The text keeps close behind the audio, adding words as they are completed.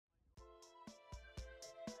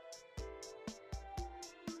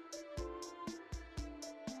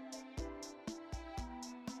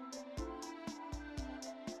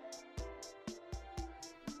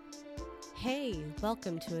Hey,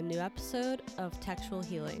 welcome to a new episode of Textual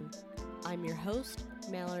Healing. I'm your host,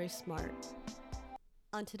 Mallory Smart.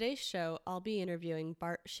 On today's show, I'll be interviewing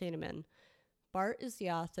Bart Shaneman. Bart is the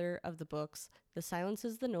author of the books The Silence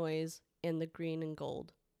is the Noise and The Green and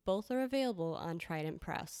Gold. Both are available on Trident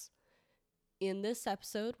Press. In this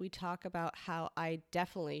episode, we talk about how I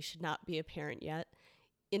definitely should not be a parent yet,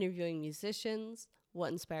 interviewing musicians,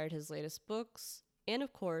 what inspired his latest books, and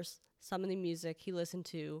of course, some of the music he listened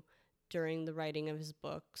to during the writing of his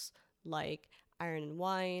books, like Iron and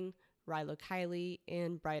Wine, Rilo Kiley,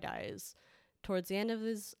 and Bright Eyes. Towards the end of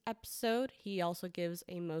this episode, he also gives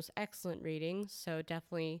a most excellent reading, so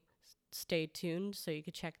definitely stay tuned so you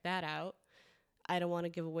can check that out. I don't want to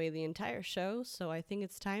give away the entire show, so I think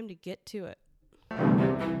it's time to get to it.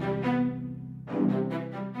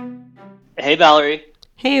 Hey, Valerie.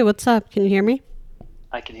 Hey, what's up? Can you hear me?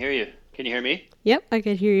 I can hear you. Can you hear me? Yep, I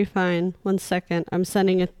can hear you fine. 1 second. I'm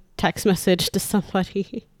sending a text message to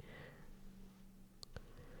somebody.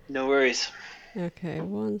 No worries. Okay,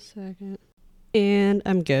 1 second. And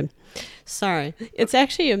I'm good. Sorry. It's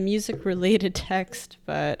actually a music-related text,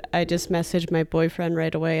 but I just messaged my boyfriend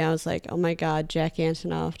right away. I was like, oh my god, Jack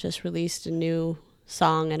Antonoff just released a new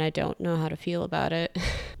song and I don't know how to feel about it.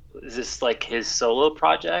 Is this like his solo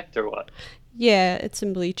project or what? Yeah, it's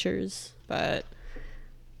in Bleachers, but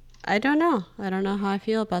I don't know. I don't know how I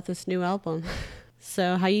feel about this new album.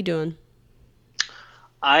 So, how you doing?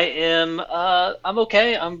 I'm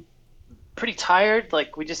okay. I'm pretty tired.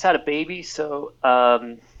 Like we just had a baby, so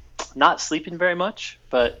not sleeping very much,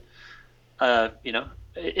 but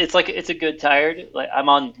it's a good tired. Like I'm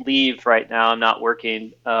on leave right now. I'm not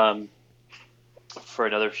working for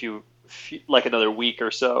another week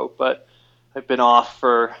or so, but I've been off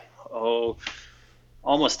for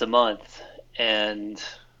almost a month. And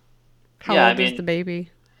How yeah, I old is the mean,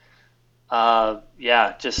 baby?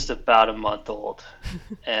 yeah, just about a month old,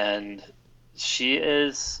 and she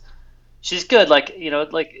is she's good. Like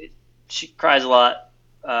like she cries a lot,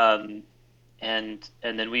 um, and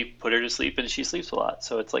then we put her to sleep, and she sleeps a lot.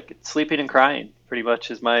 So it's like sleeping and crying pretty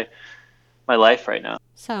much is my life right now.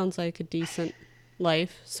 Sounds like a decent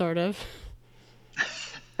life, sort of.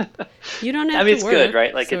 You don't I have mean, to it's good, work,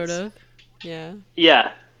 right? Like sort it's of. Yeah.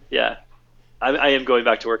 yeah, yeah. I am going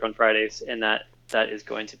back to work on Fridays, and that is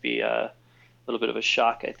going to be a little bit of a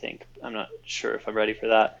shock. I think I'm not sure if I'm ready for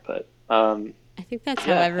that, but I think that's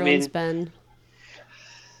how yeah. I everyone's mean,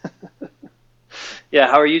 been. yeah.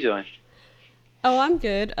 How are you doing? Oh, I'm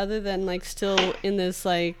good, other than like still in this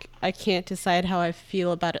like I can't decide how I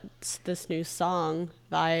feel about this new song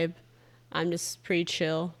vibe. I'm just pretty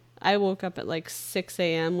chill. I woke up at like 6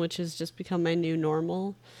 a.m., which has just become my new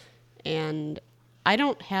normal, and I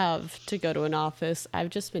don't have to go to an office.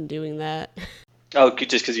 I've just been doing that. Oh,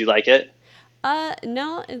 just because you like it?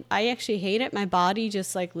 No, I actually hate it. My body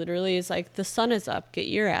just like literally is like, the sun is up, get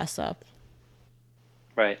your ass up.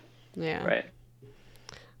 Right, Yeah. right.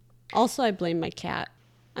 Also, I blame my cat.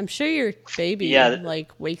 I'm sure your baby Yeah,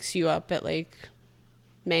 like wakes you up at like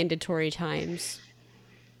mandatory times.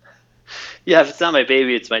 yeah. If it's not my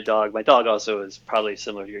baby, it's my dog. My dog also is probably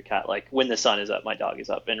similar to your cat. Like when the sun is up, my dog is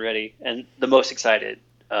up and ready and the most excited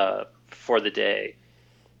for the day,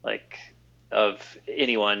 like of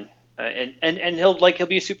anyone. And he'll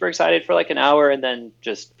be super excited for like an hour and then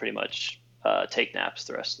just pretty much take naps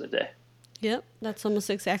the rest of the day. Yep, that's almost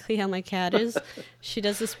exactly how my cat is. She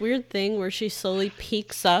does this weird thing where she slowly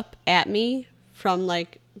peeks up at me from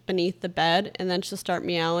like beneath the bed, and then she'll start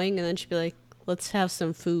meowing, and then she'll be like, "Let's have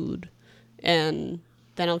some food," and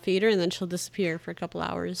then I'll feed her, and then she'll disappear for a couple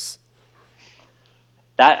hours.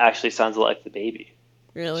 That actually sounds like the baby.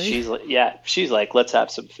 Really? She's like, let's have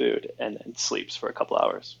some food, and then sleeps for a couple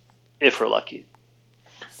hours, if we're lucky.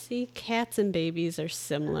 See, cats and babies are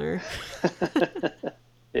similar.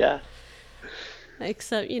 Yeah.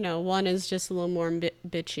 Except, one is just a little more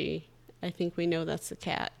bitchy. I think we know that's the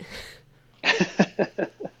cat.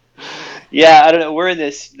 Yeah, I don't know. We're in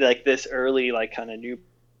this early like kind of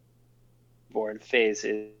newborn phase.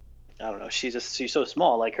 I don't know. She's so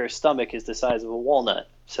small. Like her stomach is the size of a walnut.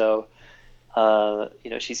 So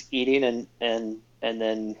she's eating and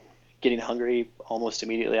then getting hungry almost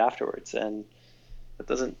immediately afterwards, and that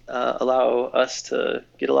doesn't allow us to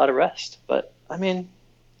get a lot of rest. But I mean,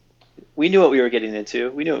 we knew what we were getting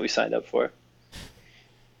into. We knew what we signed up for.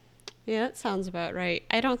 Yeah, that sounds about right.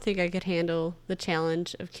 I don't think I could handle the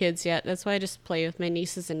challenge of kids yet. That's why I just play with my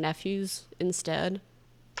nieces and nephews instead.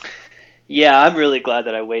 Yeah, I'm really glad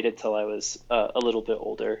that I waited till I was a little bit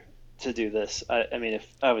older to do this. I mean, if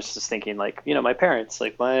I was just thinking like, my parents,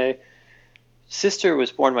 like my sister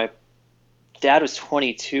was born my dad was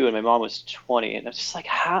 22 and my mom was 20, and I was just like,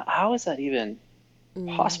 how is that even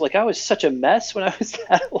Mm. possible? Like I was such a mess when I was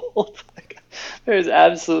that old. Like, there's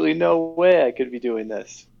absolutely no way I could be doing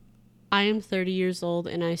this. I am 30 years old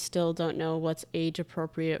and I still don't know what's age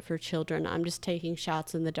appropriate for children. I'm just taking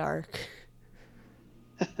shots in the dark.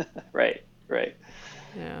 Right, right.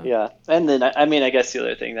 Yeah. Yeah. And then I mean, I guess the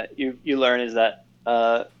other thing that you learn is that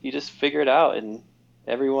you just figure it out, and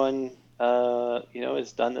everyone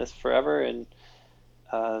has done this forever, and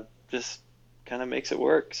just kind of makes it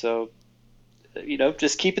work. So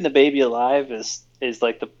just keeping the baby alive is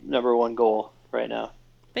like the number one goal right now.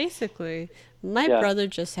 Basically, my Yeah. brother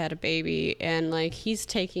just had a baby and like he's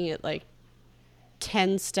taking it like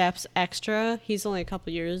 10 steps extra. He's only a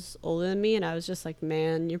couple years older than me and I was just like,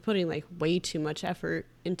 "Man, you're putting like way too much effort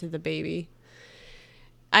into the baby."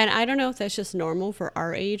 And I don't know if that's just normal for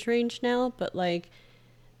our age range now, but like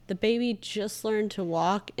the baby just learned to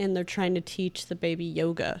walk and they're trying to teach the baby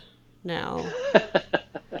yoga now.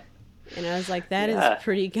 And I was like, that is Yeah.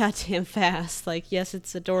 pretty goddamn fast. Like, yes,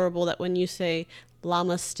 it's adorable that when you say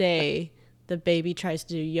namaste, the baby tries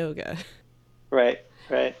to do yoga. Right.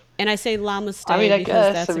 Right. And I say I mean, namaste I because guess.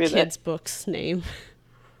 I that's a mean, kid's book's name.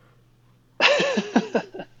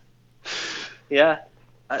 yeah.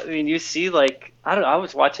 I mean, you see, like, I don't know. I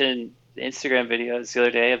was watching Instagram videos the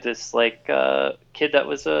other day of this like kid that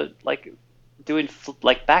was like doing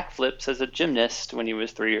like backflips as a gymnast when he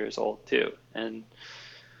was 3 years old too. And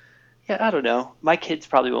yeah, I don't know. My kids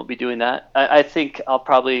probably won't be doing that. I think I'll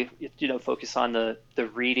probably focus on the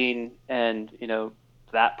reading and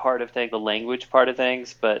that part of things, the language part of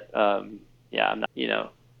things. But yeah, I'm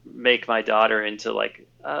not make my daughter into like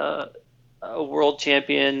a world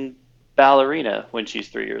champion ballerina when she's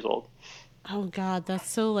 3 years old. Oh God, that's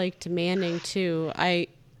so like demanding too. I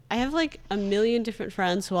have like a million different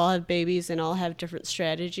friends who all have babies and all have different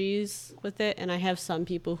strategies with it. And I have some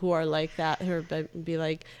people who are like that, who are be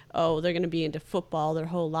like, oh, they're going to be into football their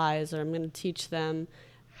whole lives, or I'm going to teach them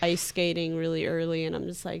ice skating really early. And I'm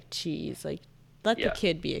just like, geez, like let the Yeah.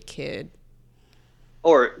 kid be a kid.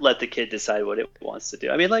 Or let the kid decide what it wants to do.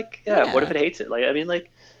 I mean, like, yeah, what if Yeah. it hates it? Like, I mean, like,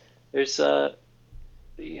 there's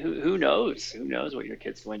who knows? Who knows what your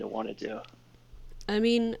kid's going to want to do? I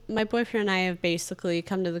mean, my boyfriend and I have basically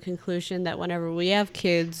come to the conclusion that whenever we have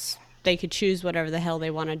kids, they could choose whatever the hell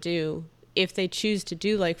they want to do. If they choose to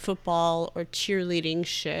do like football or cheerleading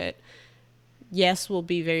shit, yes, we'll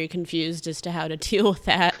be very confused as to how to deal with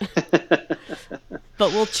that,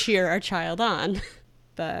 but we'll cheer our child on.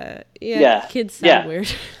 But yeah, Yeah, kids sound yeah,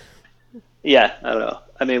 weird. yeah. I don't know.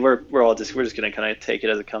 I mean, we're just gonna kind of take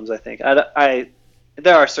it as it comes. I think.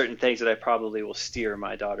 There are certain things that I probably will steer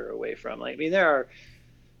my daughter away from. Like, I mean, there are,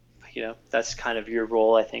 that's kind of your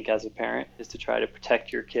role, I think, as a parent, is to try to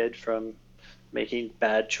protect your kid from making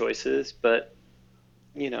bad choices, but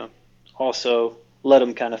you know, also let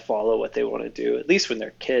them kind of follow what they want to do, at least when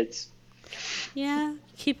they're kids. Yeah,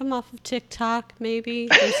 keep them off of TikTok, maybe.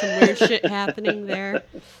 There's some weird shit happening there.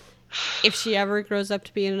 If she ever grows up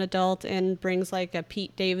to be an adult and brings like a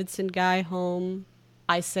Pete Davidson guy home,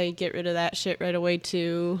 I say get rid of that shit right away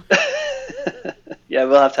too. Yeah,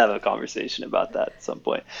 we'll have to have a conversation about that at some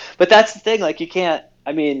point. But that's the thing, like you can't,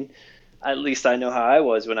 I mean, at least I know how I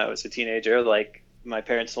was when I was a teenager. Like my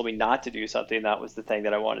parents told me not to do something, that was the thing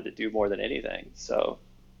that I wanted to do more than anything. So,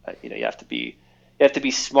 you have to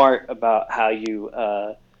be smart about how you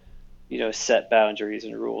set boundaries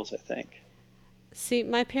and rules, I think. See,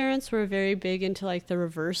 my parents were very big into like the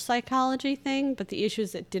reverse psychology thing, but the issue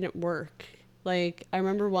is it didn't work. Like, I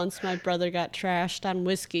remember once my brother got trashed on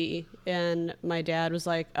whiskey, and my dad was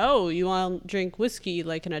like, "Oh, you want to drink whiskey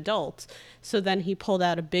like an adult?" So then he pulled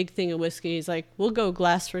out a big thing of whiskey. He's like, "We'll go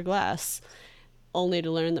glass for glass," only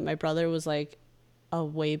to learn that my brother was like a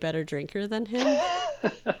way better drinker than him.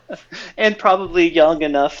 And probably young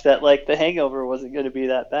enough that like the hangover wasn't going to be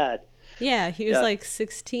that bad. Yeah, he was Yeah, like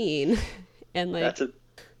 16, and like, that's a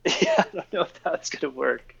yeah, I don't know if that's going to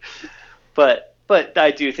work. But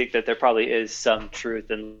I do think that there probably is some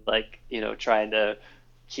truth in like, trying to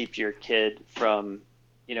keep your kid from,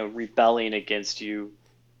 rebelling against you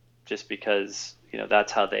just because,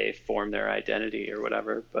 that's how they form their identity or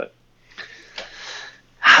whatever. But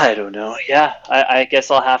I don't know. Yeah, I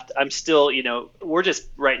guess I'll have to. I'm still, we're just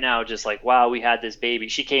right now just like, wow, we had this baby.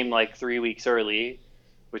 She came like 3 weeks early,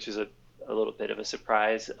 which is a little bit of a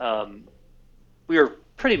surprise. We were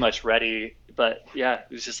pretty much ready, but yeah,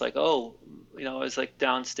 it was just like, oh, I was like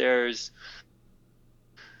downstairs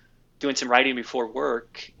doing some writing before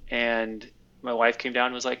work, and my wife came down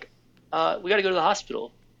and was like, we got to go to the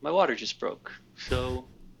hospital. My water just broke. So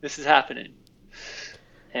this is happening.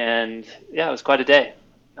 And yeah, it was quite a day.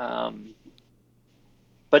 Um,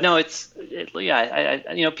 But no,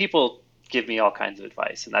 yeah, people give me all kinds of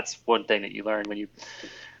advice, and that's one thing that you learn when you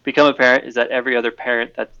become a parent is that every other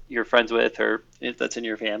parent that you're friends with or if that's in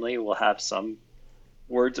your family will have some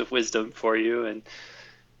words of wisdom for you, and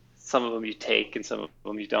some of them you take and some of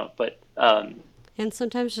them you don't. But And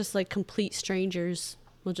sometimes just like complete strangers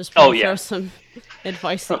will just oh probably yeah, throw some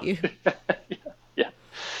advice at you. yeah.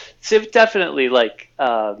 So definitely, like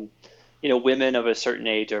women of a certain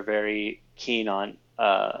age are very keen on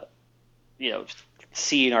you know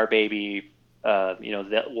seeing our baby.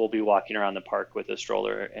 That we'll be walking around the park with a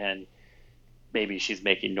stroller, and maybe she's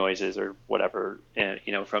making noises or whatever, and,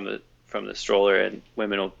 from the stroller, and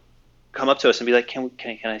women will come up to us and be like, "Can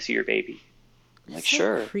I see your baby?" I'm It's like, so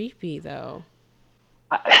 "Sure." creepy though.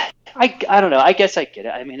 I don't know. I guess I get it.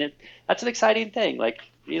 I mean, that's an exciting thing. Like,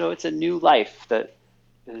 it's a new life that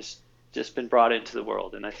has just been brought into the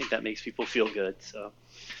world, and I think that makes people feel good. So,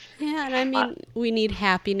 Yeah, and I I, mean, we need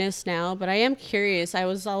happiness now, but I am curious. I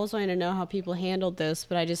was always wanting to know how people handled this,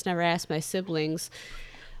 but I just never asked my siblings.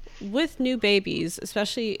 With new babies,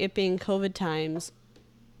 especially it being COVID times,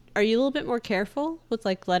 are you a little bit more careful with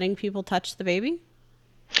like letting people touch the baby?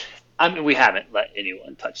 I mean, we haven't let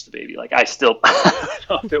anyone touch the baby. Like, I still,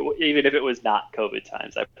 even if it was not COVID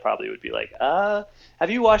times, I probably would be like, have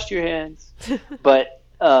you washed your hands? But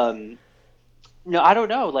no, I don't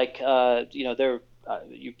know. Like,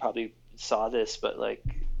 you probably saw this, but like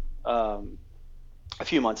um, a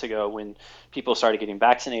few months ago when people started getting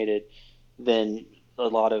vaccinated, then a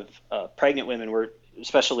lot of pregnant women were,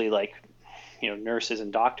 especially like, nurses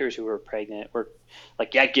and doctors who were pregnant were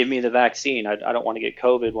like, yeah, give me the vaccine. I don't want to get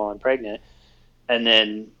COVID while I'm pregnant. And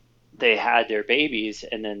then they had their babies,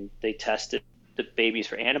 and then they tested the babies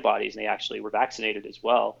for antibodies, and they actually were vaccinated as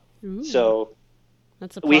well. Ooh, So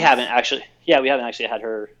that's a we haven't plus. actually, yeah, we haven't actually had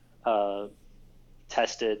her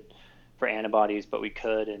tested for antibodies, but we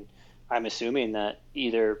could. And I'm assuming that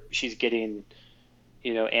either she's getting,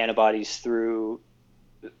 antibodies through,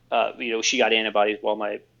 she got antibodies while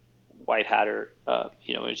my wife had her,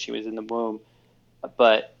 when she was in the womb.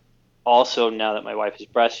 But also now that my wife is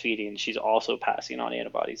breastfeeding, she's also passing on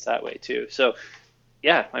antibodies that way too. So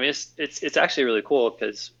yeah, I mean, it's actually really cool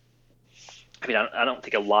because I mean, I don't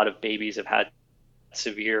think a lot of babies have had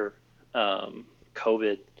severe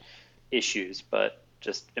COVID issues, but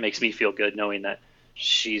just it makes me feel good knowing that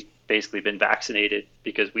she's basically been vaccinated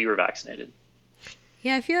because we were vaccinated.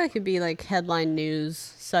 Yeah, I feel like it'd be like headline news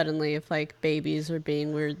suddenly if like babies are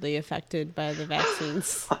being weirdly affected by the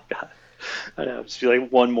vaccines. Oh my God, I know. Just feel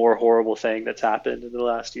like one more horrible thing that's happened in the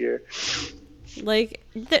last year. Like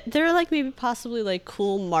there are like maybe possibly like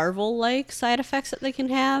cool Marvel like side effects that they can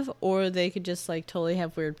have, or they could just like totally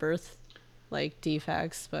have weird birth like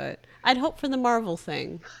defects. But I'd hope for the Marvel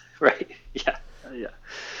thing. Right? Yeah, yeah.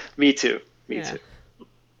 Me too. Me Yeah. too.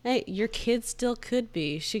 Hey, your kid still could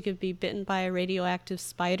be. She could be bitten by a radioactive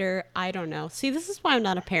spider. I don't know. See, this is why I'm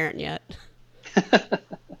not a parent yet.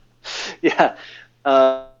 Yeah.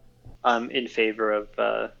 I'm in favor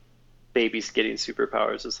of babies getting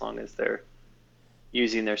superpowers as long as they're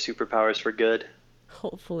using their superpowers for good.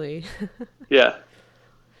 Hopefully. Yeah,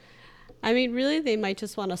 I mean, really, they might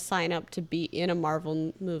just want to sign up to be in a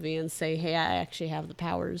Marvel movie and say, hey, I actually have the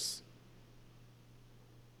powers.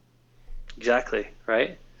 exactly.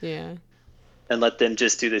 Right? Yeah, And let them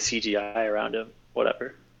just do the CGI around them.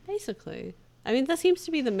 Whatever. basically. I mean, that seems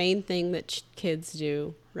to be the main thing that kids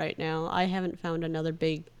do right now. I haven't found another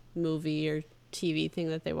big movie or TV thing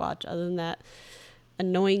that they watch other than that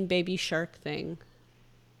annoying baby shark thing.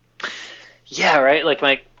 Yeah, right. Like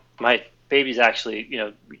my baby's actually,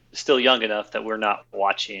 still young enough that we're not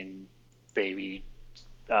watching baby,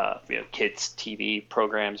 kids TV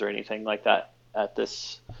programs or anything like that at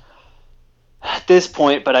this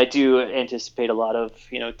point. But I do anticipate a lot of,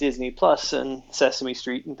 Disney Plus and Sesame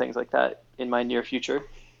Street and things like that in my near future.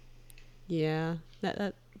 Yeah,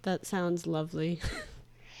 that sounds lovely.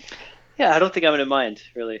 Yeah, I don't think I'm gonna mind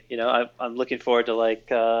really. I'm looking forward to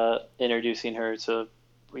like introducing her to,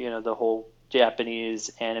 the whole Japanese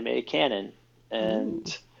anime canon, Ooh.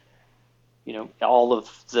 and all of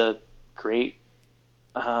the great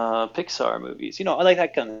Pixar movies. I like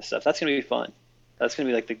that kind of stuff. That's gonna be fun. That's gonna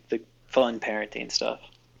be like the fun parenting stuff.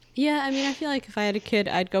 Yeah, I mean, I feel like if I had a kid,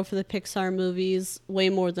 I'd go for the Pixar movies way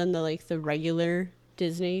more than the regular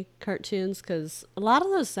Disney cartoons because a lot of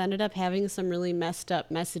those ended up having some really messed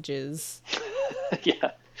up messages.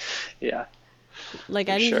 Yeah, yeah, Like for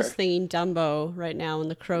I'm just sure. thinking Dumbo right now and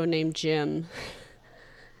the crow named Jim,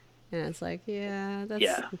 and it's like, yeah,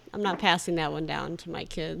 that's Yeah, I'm not passing that one down to my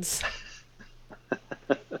kids.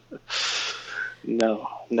 no,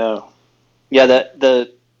 no. Yeah,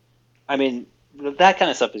 the I mean, that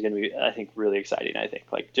kind of stuff is going to be, I think, really exciting. I think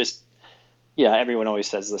like just yeah, everyone always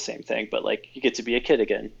says the same thing, but like you get to be a kid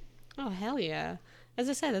again. Oh, hell yeah. As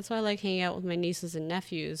I said, that's why I like hanging out with my nieces and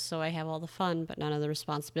nephews, so I have all the fun but none of the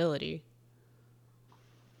responsibility.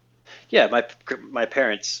 Yeah, my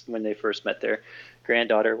parents when they first met their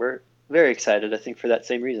granddaughter were very excited. I think for that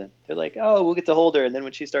same reason. They're like, "Oh, we'll get to hold her, and then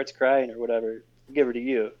when she starts crying or whatever, we'll give her to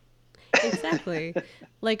you." Exactly.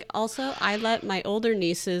 Like, also, I let my older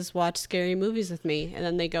nieces watch scary movies with me, and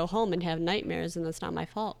then they go home and have nightmares, and that's not my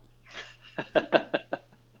fault.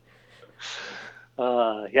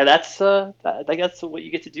 Yeah, I think that's what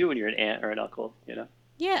you get to do when you're an aunt or an uncle. You know,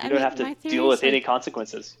 Yeah, you I don't mean, have to my theory deal is with any like,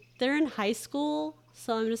 consequences. they're in high school,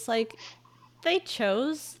 so I'm just like, they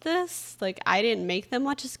chose this. Like, I didn't make them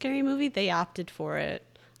watch a scary movie, they opted for it.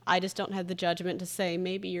 I just don't have the judgment to say,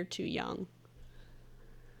 maybe you're too young.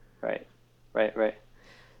 Right, right, right.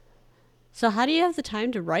 So, how do you have the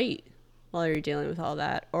time to write while you're dealing with all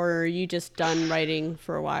that? Or are you just done writing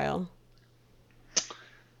for a while?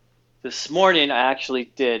 This morning I actually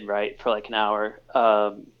did write for like an hour.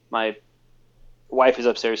 My wife is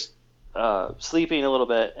upstairs sleeping a little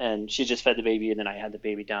bit, and she just fed the baby, and then I had the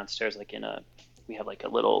baby downstairs, like in a we have like a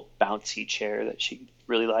little bouncy chair that she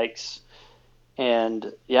really likes,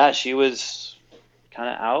 and yeah, she was kind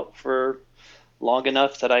of out for long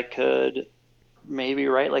enough that I could maybe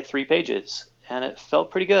write like 3 pages, and it felt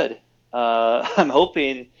pretty good. I'm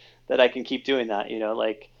hoping that I can keep doing that. You know,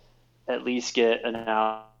 like at least get an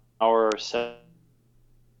hour or so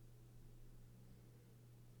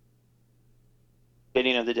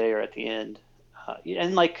beginning of the day or at the end.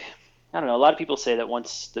 And like, I don't know, a lot of people say that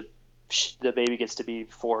once the baby gets to be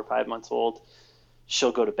 4 or 5 months old,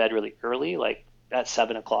 she'll go to bed really early, like at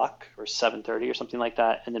 7 o'clock or 7:30 or something like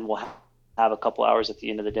that, and then we'll have a couple hours at the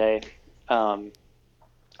end of the day. Um,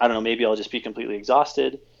 I don't know, maybe I'll just be completely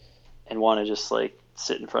exhausted and want to just like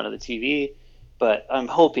sit in front of the TV. But I'm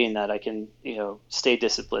hoping that I can, stay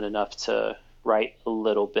disciplined enough to write a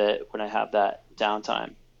little bit when I have that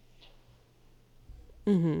downtime.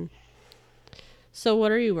 Mm-hmm. So,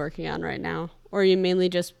 what are you working on right now? Or are you mainly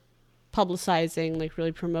just publicizing, like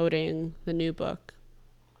really promoting the new book?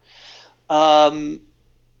 Um,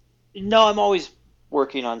 no, I'm always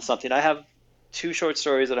working on something. I have 2 short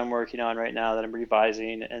stories that I'm working on right now that I'm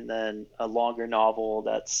revising, and then a longer novel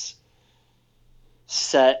that's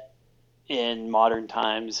set in modern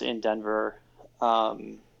times in Denver.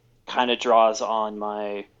 Um, Kind of draws on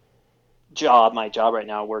my job right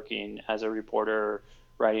now, working as a reporter,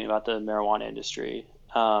 writing about the marijuana industry.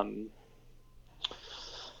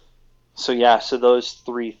 So yeah, so those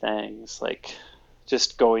 3 things, like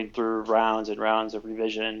just going through rounds and rounds of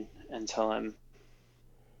revision until I'm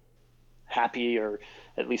happy, or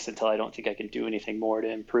at least until I don't think I can do anything more to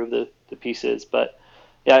improve the pieces. But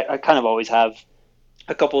yeah, I kind of always have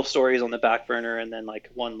a couple of stories on the back burner, and then like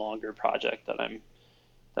one longer project that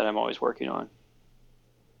I'm always working on.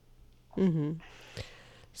 Mm-hmm.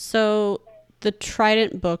 So, the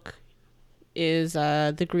Trident book is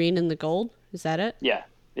the green and the gold. Is that it? Yeah,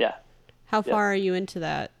 yeah, How yep. far are you into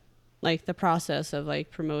that? Like the process of like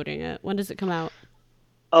promoting it? When does it come out?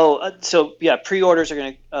 Oh, so yeah, pre-orders are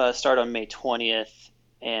going to start on May 20th,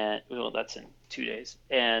 and well, that's in 2 days.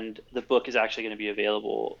 And the book is actually going to be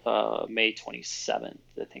available May 27th,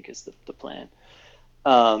 I think is the plan.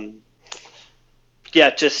 Um,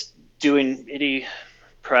 yeah, just doing any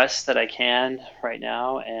press that I can right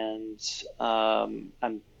now, and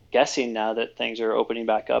I'm guessing now that things are opening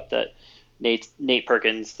back up that Nate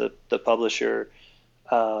Perkins, the publisher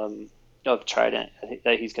of Trident, I think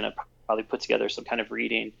that he's going to probably put together some kind of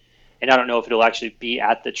reading. And I don't know if it'll actually be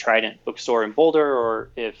at the Trident bookstore in Boulder, or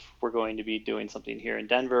if we're going to be doing something here in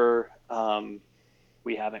Denver.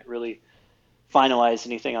 We haven't really finalized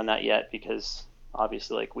anything on that yet, because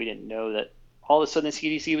obviously, like, we didn't know that all of a sudden the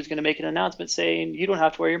CDC was going to make an announcement saying you don't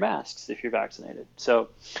have to wear your masks if you're vaccinated. So,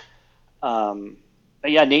 but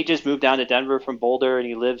yeah, Nate just moved down to Denver from Boulder, and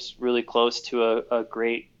he lives really close to a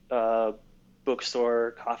great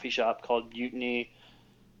bookstore, coffee shop called Mutiny.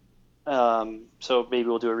 So maybe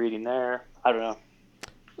we'll do a reading there. I don't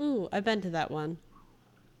know. Ooh, I've been to that one.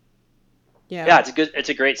 Yeah. Yeah, it's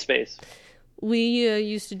a great space. We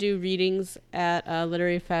used to do readings at a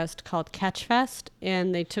literary fest called Catchfest,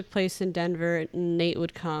 and they took place in Denver. And Nate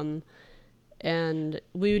would come, and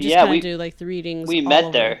we would just Yeah, kind of we do like the readings we all met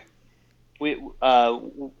over. there. We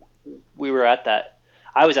we were at that.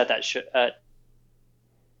 I was at that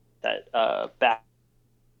back.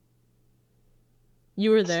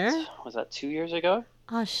 You were there? Was that 2 years ago?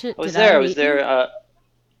 Oh shit! I was Did I there. I was meet you? there.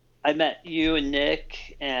 I met you and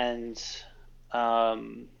Nick and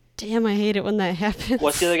um, Damn, I hate it when that what's the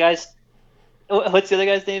happens. other guy's? What's the other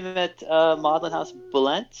guy's name at Maudlin House?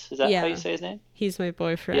 Bulent? Is that how you Yeah, say his name? he's my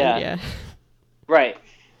boyfriend. Yeah. Yeah. Right.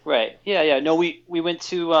 Right. Yeah. Yeah. No, we went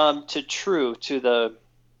to True, to the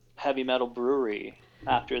heavy metal brewery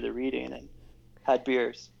after the reading and had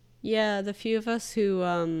beers. Yeah, the few of us who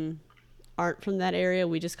aren't from that area,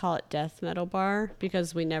 we just call it Death Metal Bar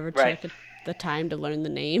because we never Right. took the time to learn the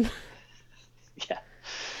name. Yeah.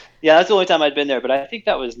 Yeah, that's the only time I'd been there, but I think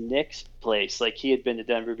that was Nick's place. Like he had been to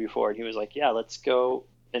Denver before, and he was like, "Yeah, let's go."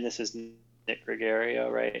 And this is Nick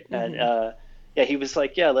Gregario, right? And Hmm. yeah, he was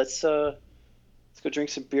like, "Yeah, let's go drink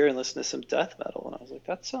some beer and listen to some death metal." And I was like,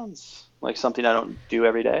 "That sounds like something I don't do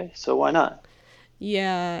every day, so why not?"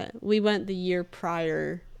 Yeah, we went the year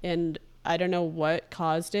prior, and I don't know what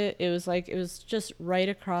caused it. It was just right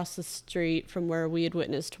across the street from where we had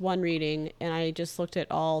witnessed one reading, and I just looked at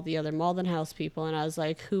all the other Malden House people, and I was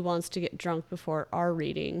like, "Who wants to get drunk before our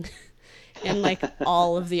reading?" And like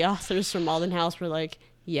all of the authors from Malden House were like,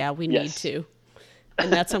 "Yeah, we need Yes, to,"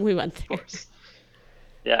 and that's when we went of there. course.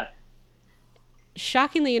 Yeah.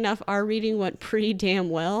 Shockingly enough, our reading went pretty damn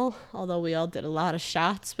well, although we all did a lot of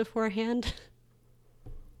shots beforehand.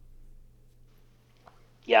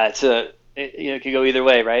 Yeah, it can go either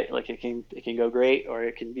way, right? Like it can go great or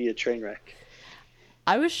it can be a train wreck.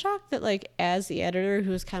 I was shocked that, like, as the editor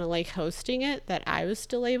who was kind of like hosting it, that I was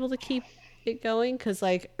still able to keep it going. Because,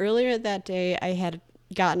 like, earlier that day, I had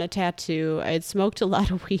gotten a tattoo, I had smoked a lot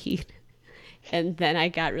of weed, and then I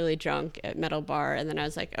got really drunk at Metal Bar. And then I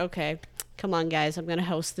was like, okay, come on, guys, I'm going to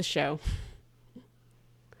host the show.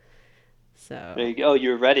 There So, you go.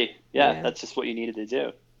 You're ready. Yeah, yeah. that's just what you needed to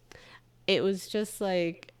do. It was just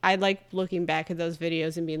like, I like looking back at those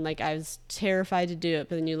videos and being like, I was terrified to do it.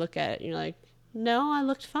 But then you look at it and you're like, no, I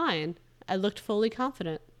looked fine. I looked fully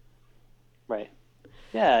confident. Right.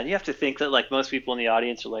 Yeah, and you have to think that like most people in the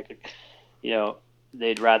audience are like, you know,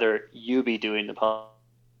 they'd rather you be doing the a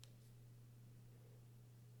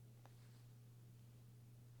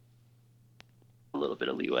little bit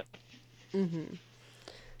of leeway.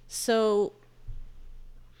 So,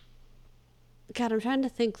 God, I'm trying to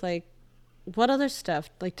think, like, what other stuff?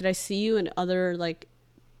 Like, did I see you in other, like,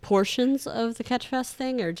 portions of the Catchfest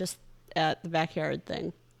thing or just at the backyard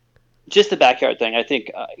thing? Just the backyard thing. I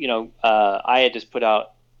think I had just put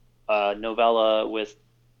out a novella with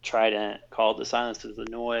Trident called "The Silence is the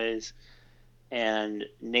Noise," and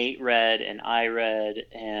Nate read and I read,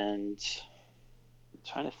 and I'm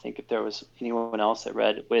trying to think if there was anyone else that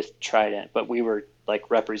read with Trident, but we were like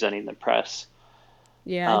representing the press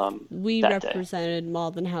Yeah, um, we that day. represented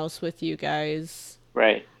Malden House with you guys.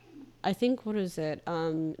 Right. I think, what is it?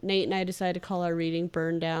 Nate and I decided to call our reading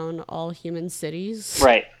Burn Down All Human Cities.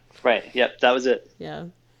 Right. Right. Yep. That was it. Yeah.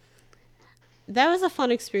 That was a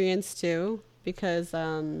fun experience, too, because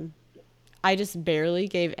I just barely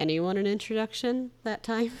gave anyone an introduction that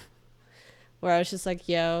time, where I was just like,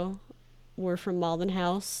 yo, we're from Malden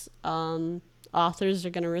House. Authors are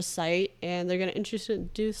going to recite and they're going to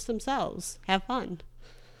introduce themselves. Have fun.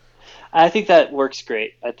 I think that works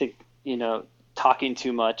great. I think, talking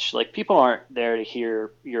too much, like people aren't there to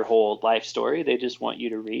hear your whole life story. They just want you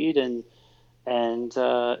to read and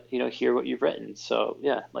hear what you've written. So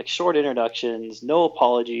yeah, like short introductions, no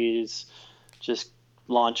apologies, just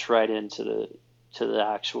launch right into the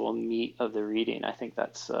actual meat of the reading. I think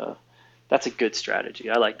that's a good strategy.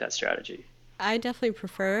 I like that strategy. I definitely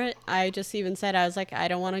prefer it. I just even said, I was like, I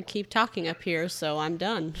don't want to keep talking up here, so I'm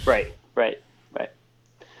done. Right, right, right.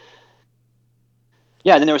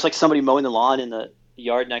 Yeah, and then there was like somebody mowing the lawn in the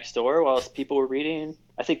yard next door while people were reading.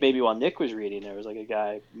 I think maybe while Nick was reading, there was like a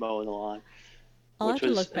guy mowing the lawn, I'll which have to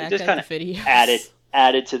was look back just at kind the of added videos.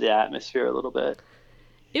 added to the atmosphere a little bit.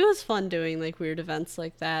 It was fun doing like weird events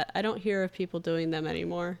like that. I don't hear of people doing them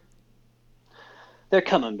anymore. They're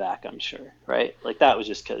coming back, I'm sure, right? Like that was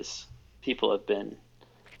just because people have been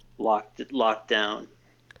locked down.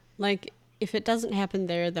 Like, if it doesn't happen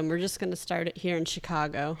there, then we're just going to start it here in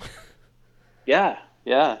Chicago. Yeah,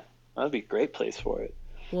 yeah, that'd be a great place for it.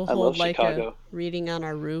 We'll I love hold like a Chicago. reading on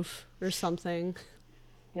our roof or something.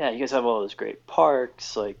 Yeah, you guys have all those great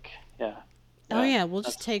parks. Like, yeah, Oh, yeah, yeah, we'll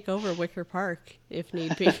just that's take over Wicker Park if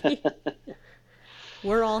need be.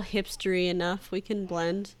 We're all hipstery enough. We can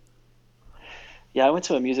blend. yeah. I went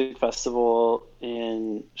to a music festival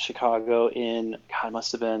in Chicago in God, it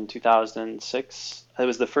must have been 2006. It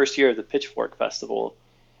was the first year of the Pitchfork Festival.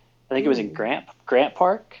 I think it was in Ooh. Grant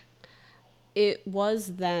Park. It was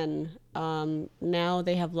then. Now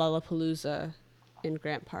they have Lollapalooza in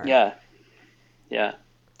Grant Park. Yeah, yeah.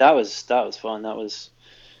 That was fun. That was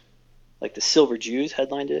like the Silver Jews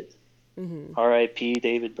headlined it. R.I.P.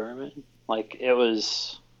 David Berman. Like it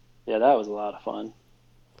was, yeah, that was a lot of fun.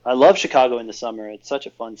 I love Chicago in the summer. It's such a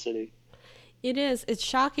fun city. It is. It's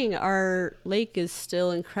shocking. Our lake is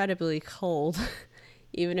still incredibly cold,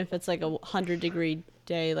 even if it's like a 100-degree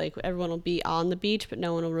day. Like everyone will be on the beach, but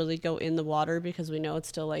no one will really go in the water because we know it's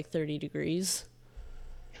still like 30 degrees.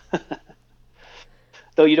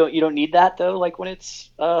 Though you don't need that though, like when it's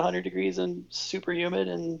 100 degrees and super humid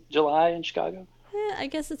in July in Chicago. I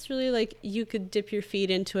guess it's really like you could dip your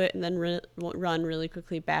feet into it and then run really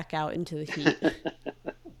quickly back out into the heat.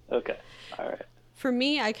 Okay. All right. For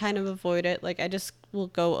me, I kind of avoid it. Like I just will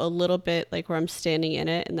go a little bit like where I'm standing in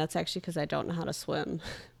it, and that's actually because I don't know how to swim,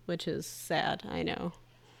 which is sad. I know.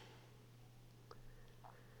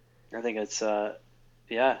 I think it's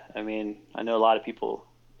yeah, I mean, I know a lot of people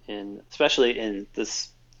especially in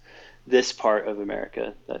this part of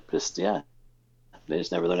America that just yeah, they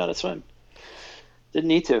just never learn how to swim. Didn't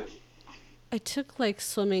need to. I took like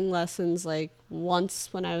swimming lessons like once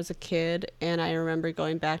when I was a kid, and I remember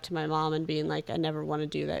going back to my mom and being like, I never want to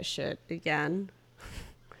do that shit again.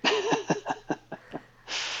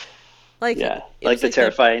 Like Yeah, it like was the like a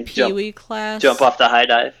terrifying Pee-wee jump class. off the high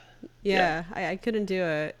dive. Yeah. Yeah, I couldn't do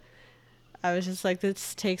it. I was just like,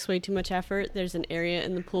 this takes way too much effort. There's an area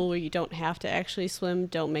in the pool where you don't have to actually swim.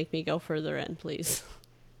 Don't make me go further in, please.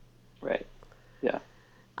 Right. Yeah.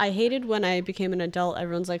 I hated when I became an adult.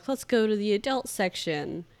 Everyone's like, let's go to the adult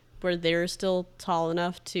section where they're still tall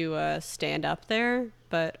enough to stand up there.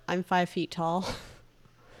 But I'm 5 feet tall,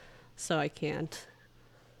 so I can't.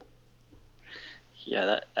 Yeah,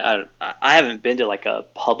 that I haven't been to like a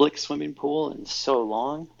public swimming pool in so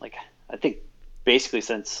long. Like I think basically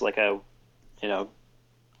since like I, you know,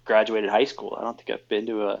 graduated high school. I don't think I've been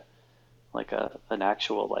to a an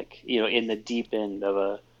actual like, in the deep end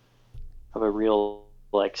of a real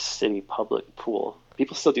like city public pool.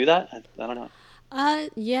 People still do that? I don't know.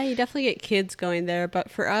 Yeah, you definitely get kids going there.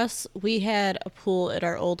 But for us, we had a pool at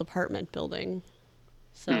our old apartment building.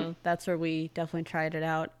 Hmm. So that's where we definitely tried it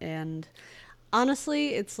out. And honestly,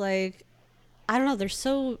 it's like, I don't know, they're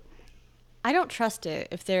so. I don't trust it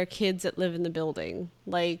if there are kids that live in the building.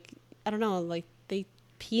 Like, I don't know, like they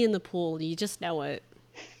pee in the pool. You just know it.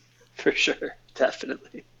 For sure.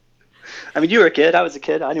 Definitely. I mean, you were a kid. I was a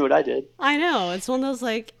kid. I knew what I did. I know. It's one of those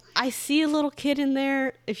like, I see a little kid in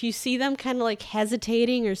there. If you see them kind of like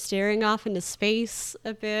hesitating or staring off into space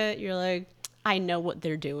a bit, you're like, I know what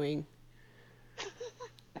they're doing.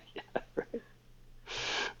 Yeah, right.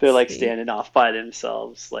 They're like See? standing off by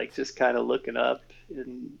themselves, like just kind of looking up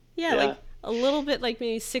and Yeah, like yeah. a little bit like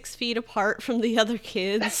maybe 6 feet apart from the other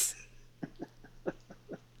kids.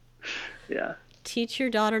 Yeah. Teach your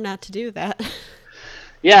daughter not to do that.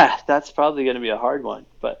 Yeah, that's probably going to be a hard one,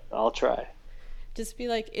 but I'll try. Just be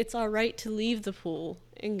like, it's all right to leave the pool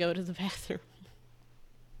and go to the bathroom.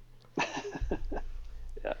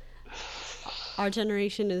 Yeah. Our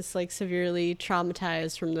generation is like severely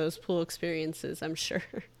traumatized from those pool experiences, I'm sure.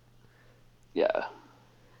 Yeah.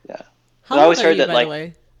 Yeah. How And I old always are heard you, that by the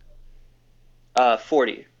like way?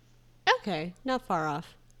 40. Okay, not far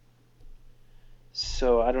off.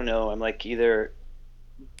 So I don't know. I'm like either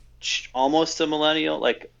almost a millennial,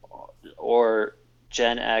 like, or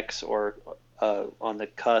Gen X, or on the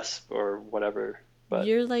cusp, or whatever. But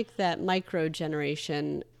You're like that micro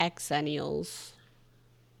generation, Xennials.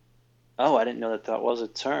 oh, I didn't know that that was a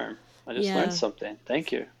term. I just learned Yeah. something.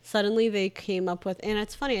 Thank you. Suddenly they came up with, and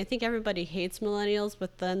it's funny, I think everybody hates millennials,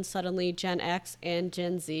 but then suddenly Gen X and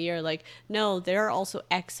Gen Z are like, no, there are also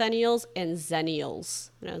Xennials and Zennials.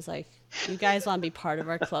 And I was like, you guys want to be part of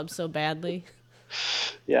our club so badly?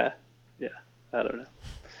 Yeah. Yeah. I don't know.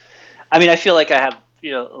 I mean, I feel like I have,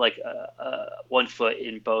 like one foot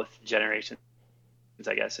in both generations,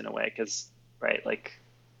 I guess, in a way, because, right, like,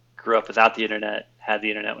 grew up without the internet, had the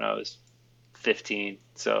internet when I was 15.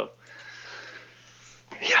 So,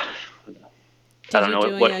 yeah, I Did don't you know do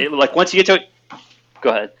any, what it, like, once you get to it, go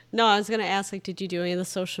ahead. no, I was going to ask, like, did you do any of the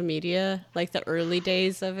social media, like the early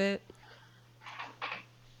days of it?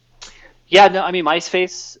 Yeah, no, I mean,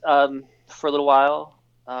 MySpace for a little while.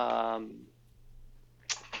 Um,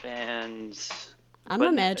 and, I'm but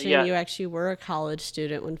imagining yeah, you actually were a college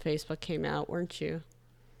student when Facebook came out, weren't you?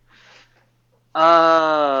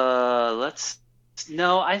 let's.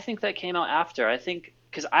 No, I think that came out after. I think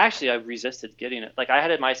because I resisted getting it. Like I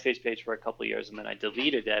had a MySpace page for a couple of years, and then I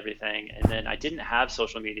deleted everything, and then I didn't have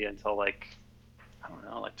social media until like I don't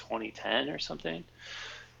know, like 2010 or something.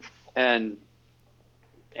 And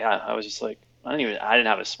yeah, I was just like, I didn't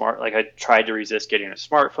have a like I tried to resist getting a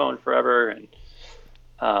smartphone forever, and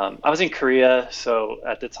I was in Korea, so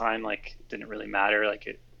at the time, like, it didn't really matter. Like,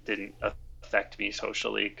 it didn't affect me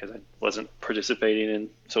socially because I wasn't participating in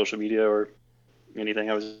social media or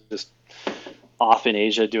anything. I was just off in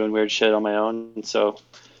Asia doing weird shit on my own, and so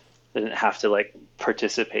I didn't have to like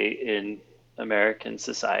participate in American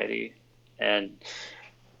society. And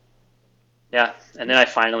yeah, and then I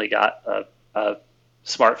finally got a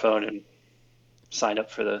smartphone and signed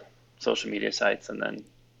up for the social media sites, and then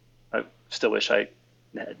I still wish I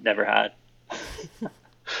had never had.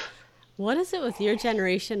 What is it with your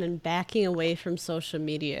generation and backing away from social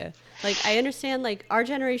media? Like, I understand, like, our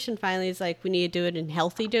generation finally is like, we need to do it in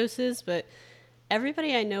healthy doses, but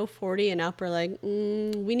everybody I know 40 and up are like,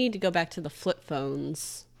 we need to go back to the flip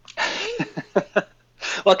phones.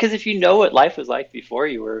 Well, because if you know what life was like before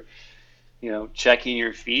you were, checking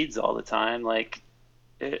your feeds all the time, like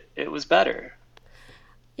it was better.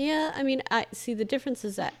 Yeah, I mean, I see the difference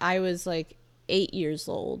is that I was like 8 years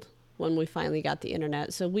old when we finally got the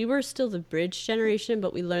internet. So we were still the bridge generation,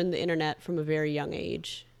 but we learned the internet from a very young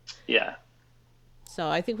age. Yeah. So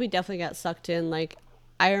I think we definitely got sucked in. Like,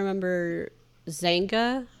 I remember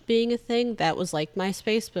Zanga being a thing. That was like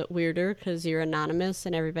MySpace, but weirder because you're anonymous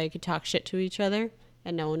and everybody could talk shit to each other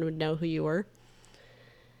and no one would know who you were.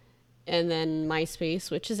 And then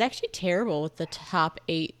MySpace, which is actually terrible with the top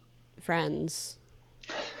 8 friends.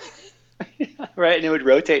 Right, and it would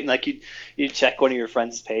rotate, and like you'd check one of your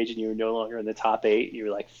friends' page, and you were no longer in the top 8. And you were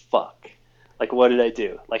like, "Fuck! Like, what did I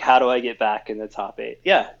do? Like, how do I get back in the top 8?"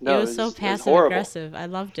 Yeah, It no, was so it was passive horrible. aggressive. I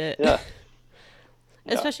loved it. Yeah,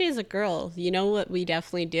 yeah, Especially as a girl. You know what? We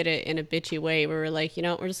definitely did it in a bitchy way where we're like,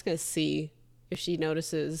 we're just going to see if she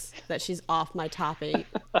notices that she's off my top 8.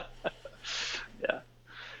 yeah.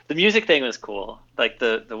 The music thing was cool. Like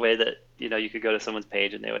the way that you could go to someone's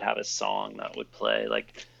page and they would have a song that would play.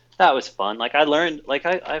 Like that was fun. Like I learned. Like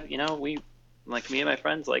I we like me and my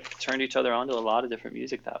friends like turned each other on to a lot of different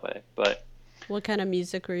music that way. But What kind of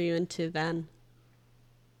music were you into then?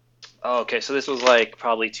 oh, okay, so this was like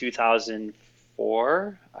probably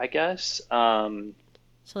 2004, I guess.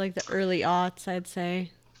 So, like the early aughts, I'd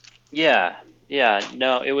say. Yeah, yeah.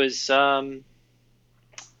 No, it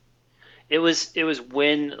was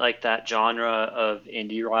when like that genre of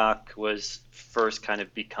indie rock was first kind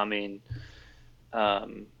of becoming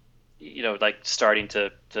um, like starting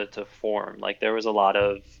to form. Like there was a lot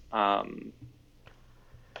of um,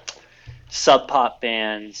 sub pop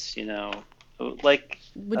bands, like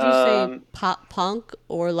Would you say um, pop punk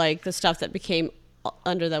or like the stuff that became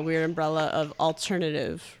under that weird umbrella of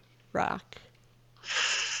alternative rock?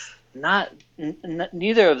 not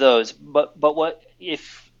neither of those, but what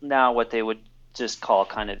if now what they would just call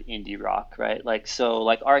kind of indie rock, right? Like so,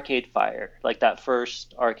 like Arcade Fire, like that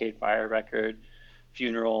first Arcade Fire record,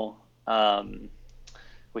 Funeral,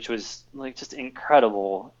 which was like just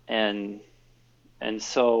incredible and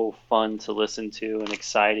so fun to listen to and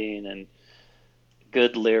exciting and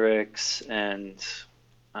good lyrics and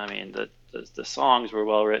I mean the songs were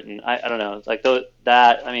well written. I don't know like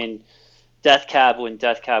that I mean Death Cab when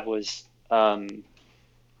Death Cab was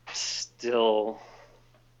still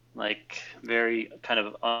like very kind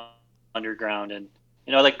of underground and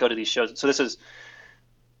I like go to these shows. So this is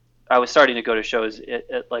I was starting to go to shows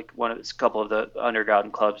at like one of a couple of the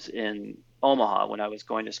underground clubs in Omaha when I was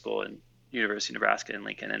going to school in University of Nebraska in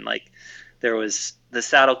Lincoln, and like there was the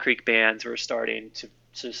Saddle Creek bands were starting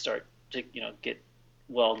to start to get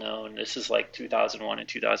well known. This is like 2001 and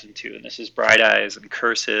 2002, and this is Bright Eyes and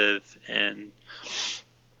Cursive and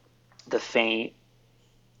The Faint,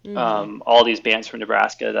 Mm-hmm. all these bands from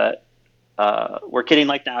Nebraska that were getting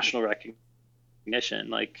like national recognition.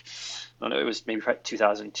 Like I don't know, it was maybe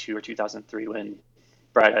 2002 or 2003 when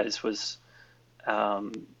Bright Eyes was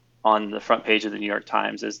um, on the front page of the New York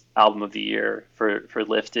Times as album of the year for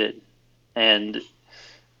Lifted, and it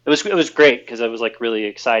was great because it was like really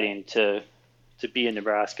exciting to be in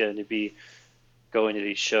Nebraska and to be going to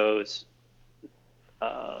these shows,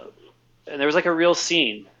 uh, and there was like a real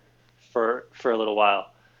scene for a little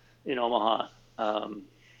while in Omaha. Um,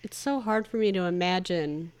 It's so hard for me to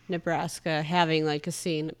imagine Nebraska having like a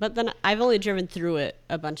scene, but then I've only driven through it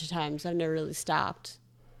a bunch of times. I've never really stopped.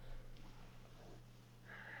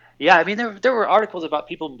 Yeah, I mean there were articles about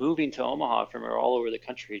people moving to Omaha from all over the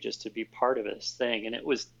country just to be part of this thing, and it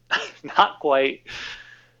was not quite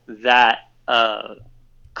that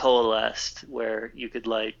coalesced where you could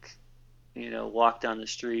like walk down the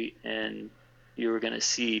street and you were going to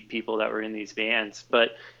see people that were in these bands,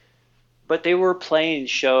 but they were playing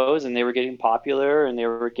shows and they were getting popular and they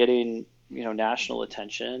were getting national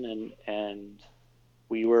attention and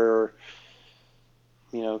we were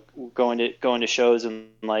going to shows and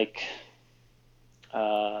like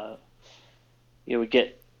uh, we'd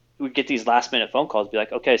get these last minute phone calls, be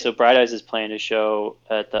like, okay, so Bright Eyes is playing a show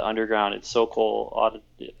at the Underground at Sokol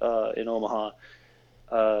in Omaha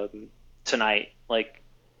tonight. like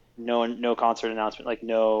no concert announcement, like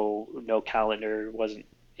no calendar, wasn't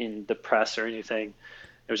in the press or anything.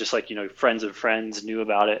 It was just like, friends of friends knew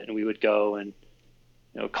about it, and we would go. And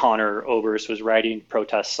Conor Oberst was writing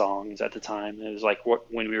protest songs at the time. It was like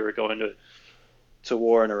when we were going to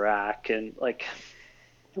war in Iraq, and like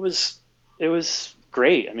it was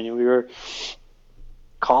great. I mean, we were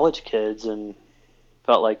college kids and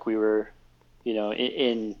felt like we were,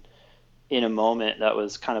 in a moment that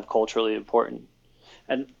was kind of culturally important.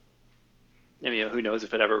 And I mean, who knows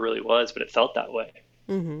if it ever really was, but it felt that way.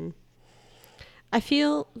 Mm-hmm. I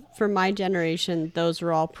feel for my generation, those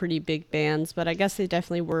were all pretty big bands, but I guess they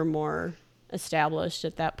definitely were more established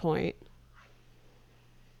at that point.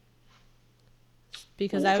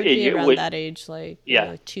 Because I would be around that age, like,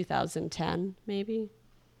 Yeah. 2010, maybe.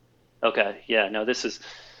 Okay. Yeah. No, this is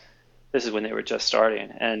when they were just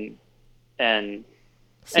starting, and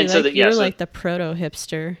See, so like, that, yeah. you're So like the proto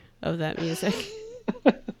hipster of that music.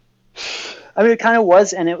 I mean, it kind of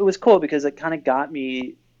was, and it was cool because it kind of got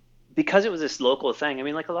me, because it was this local thing. I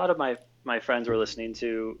mean, like a lot of my friends were listening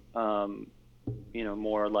to,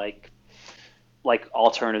 more like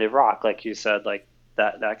alternative rock, like you said, like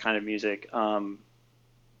that kind of music.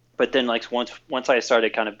 But then like once I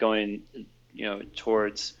started kind of going,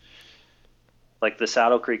 towards like the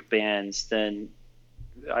Saddle Creek bands, then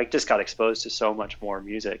I just got exposed to so much more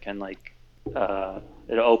music, and like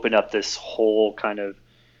it opened up this whole kind of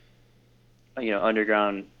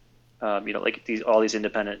underground, like all these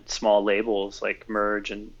independent small labels like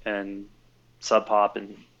Merge and Sub Pop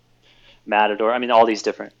and Matador. I mean, all these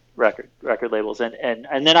different record labels, and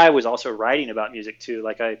then I was also writing about music too.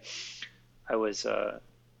 Like I was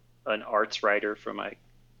an arts writer for my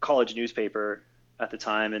college newspaper at the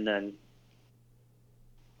time, and then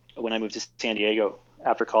when I moved to San Diego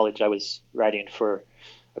after college, I was writing for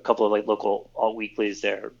a couple of like local alt weeklies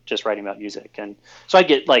there, just writing about music. And so I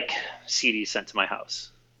get like CDs sent to my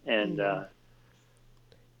house, and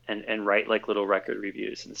and write like little record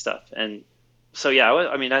reviews and stuff. And so yeah,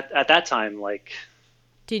 I mean at that time, like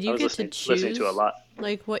Did I you was get to listening to a choose, lot.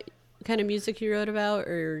 like, what kind of music you wrote about,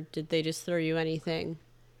 or did they just throw you anything?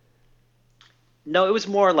 No, it was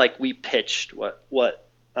more like we pitched what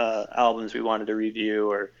albums we wanted to review,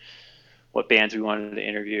 or what bands we wanted to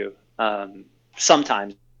interview.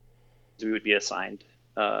 Sometimes we would be assigned,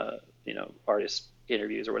 artist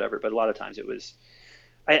interviews or whatever, but a lot of times it was.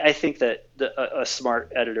 I think that a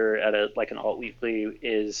smart editor at an alt weekly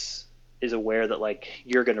is aware that like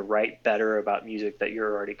you're going to write better about music that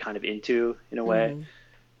you're already kind of into in a way, Mm-hmm.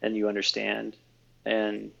 and you understand.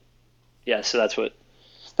 And yeah, so that's what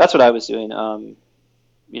I was doing. I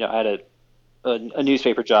had a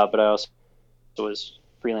newspaper job, but I also was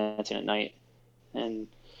freelancing at night, and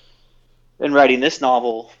writing this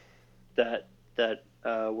novel that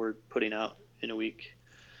we're putting out in a week.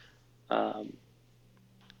 Um,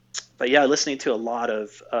 but yeah, listening to a lot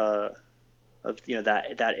of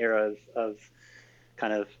that era of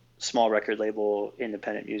kind of small record label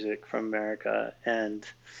independent music from America, and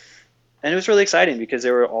it was really exciting because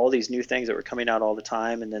there were all these new things that were coming out all the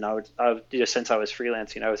time. And then I would just, since I was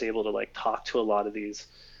freelancing, I was able to like talk to a lot of these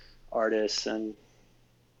artists, and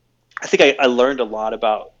I think I learned a lot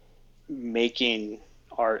about making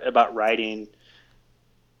art, about writing,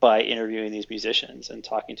 by interviewing these musicians and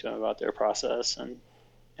talking to them about their process, and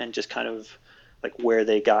just kind of like where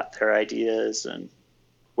they got their ideas and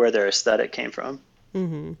where their aesthetic came from.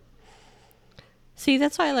 Mm-hmm. See,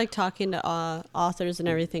 that's why I like talking to authors and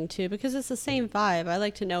everything too, because it's the same vibe. I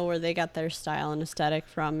like to know where they got their style and aesthetic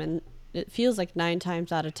from, and it feels like 9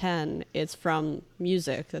 times out of 10, it's from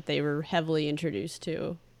music that they were heavily introduced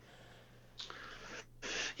to.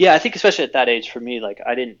 Yeah, I think especially at that age for me, like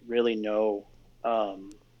I didn't really know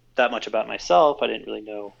that much about myself. I didn't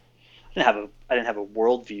have a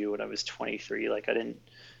worldview when I was 23. Like I didn't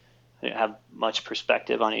have much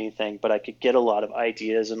perspective on anything, but I could get a lot of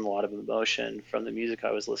ideas and a lot of emotion from the music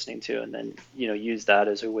I was listening to, and then use that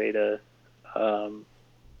as a way to um,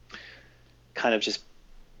 kind of just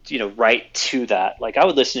write to that. Like I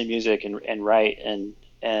would listen to music and write,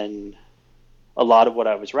 and a lot of what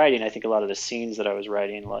I was writing, I think a lot of the scenes that I was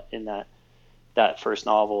writing in that first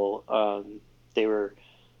novel, they were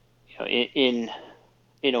in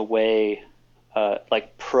a way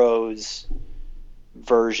like prose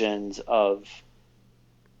versions of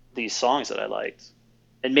these songs that I liked,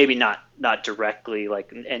 and maybe not directly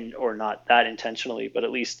like, and or not that intentionally, but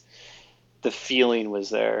at least the feeling was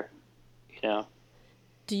there, you know.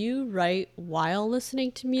 Do you write while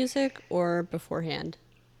listening to music or beforehand?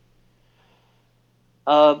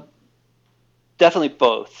 Uh, Definitely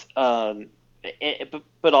both.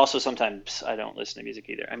 but also sometimes I don't listen to music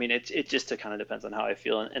either. I mean, it just kind of depends on how I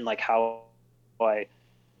feel and like I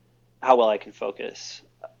how well I can focus.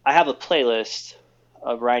 I have a playlist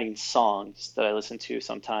of writing songs that I listen to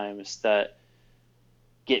sometimes that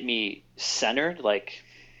get me centered. Like,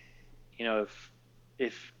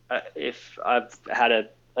 if I've had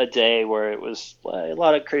a day where it was a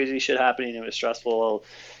lot of crazy shit happening, it was stressful,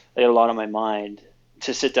 I had a lot on my mind,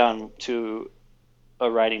 to sit down to a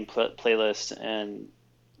writing playlist and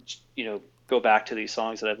go back to these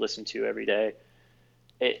songs that I've listened to every day.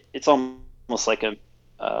 It's almost like a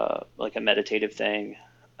meditative thing,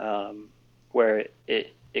 where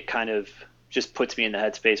it kind of just puts me in the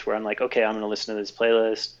headspace where I'm like, okay, I'm going to listen to this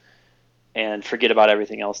playlist and forget about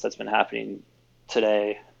everything else that's been happening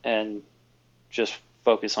today and just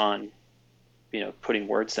focus on putting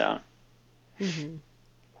words down. Mm-hmm.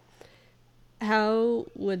 How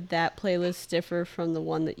would that playlist differ from the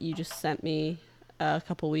one that you just sent me a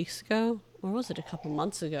couple weeks ago? Or was it a couple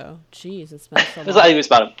months ago? Jeez, it's been so I think long. it was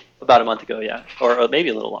about a month ago, yeah, or maybe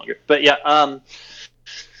a little longer. But yeah,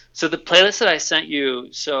 so the playlist that I sent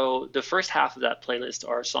you, so the first half of that playlist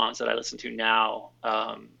are songs that I listen to now.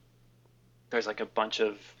 There's like a bunch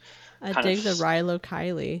of I kind of dig the Rilo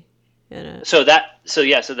Kiley in it. so that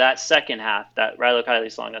second half, that Rilo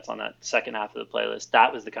Kiley song that's on that second half of the playlist,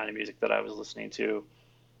 that was the kind of music that I was listening to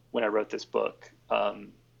when I wrote this book,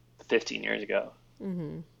 15 years ago.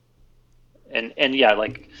 Mm-hmm. And yeah,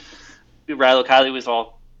 like Rilo Kiley was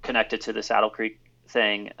all connected to the Saddle Creek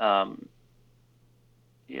thing.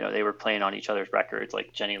 They were playing on each other's records.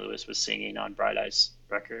 Like Jenny Lewis was singing on Bright Eyes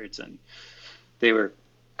Records, and they were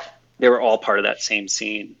all part of that same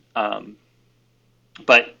scene.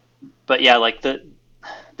 But yeah, like the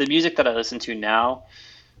music that I listen to now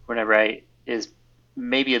when I write is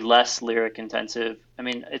maybe less lyric intensive. I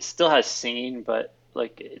mean, it still has singing, but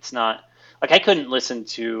like it's not like I couldn't listen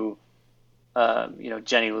to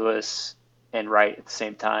Jenny Lewis and write at the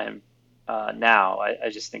same time now. I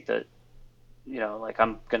just think that like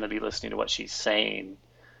I'm going to be listening to what she's saying,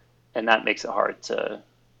 and that makes it hard to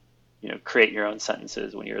create your own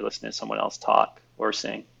sentences when you're listening to someone else talk or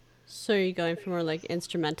sing. So are you going for more like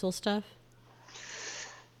instrumental stuff?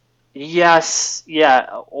 Yes, yeah,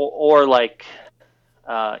 or like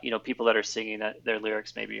people that are singing that their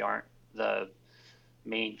lyrics maybe aren't the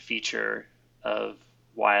main feature of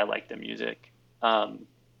why I like the music. Um,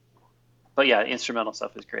 but yeah, instrumental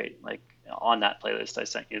stuff is great. Like on that playlist I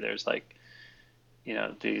sent you, there's like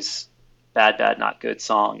these bad not good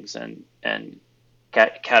songs and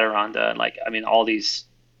Cataranda and like I mean all these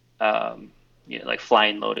like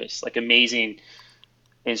Flying Lotus, like amazing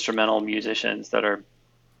instrumental musicians that are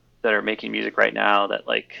making music right now that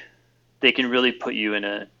like they can really put you in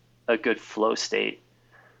a good flow state,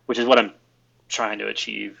 which is what I'm trying to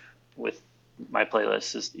achieve with my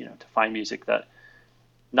playlist, is to find music that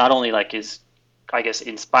not only like is I guess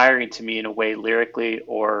inspiring to me in a way lyrically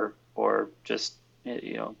or just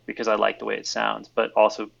because I like the way it sounds, but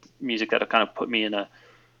also music that'll kind of put me in a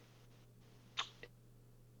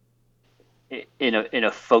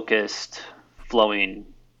focused, flowing,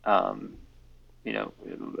 um, you know,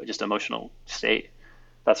 just emotional state.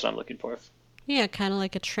 That's what I'm looking for. Yeah, kind of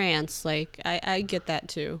like a trance. Like I get that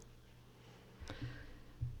too.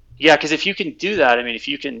 Yeah, because if you can do that, I mean, if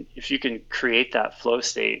you can create that flow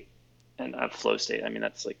state, and flow state, I mean,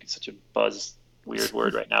 that's like such a weird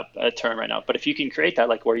word right now, a term right now. But if you can create that,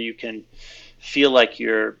 like where you can feel like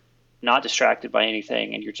you're not distracted by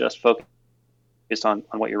anything and you're just focused on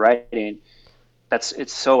what you're writing,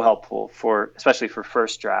 it's so helpful for especially for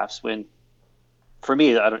first drafts. When for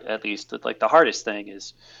me, at least, like the hardest thing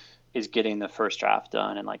is getting the first draft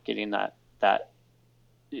done and like getting that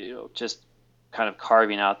just kind of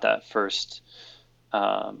carving out that first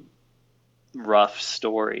um, rough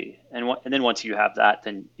story, and then once you have that,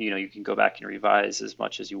 then you can go back and revise as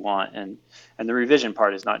much as you want, and the revision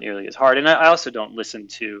part is not nearly as hard. And I also don't listen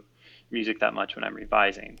to music that much when I'm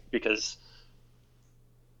revising, because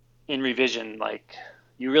in revision, like,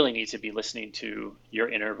 you really need to be listening to your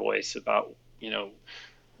inner voice about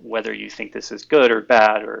whether you think this is good or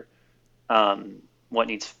bad, or um, what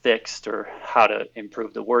needs fixed, or how to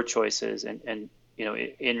improve the word choices. And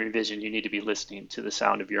in revision, you need to be listening to the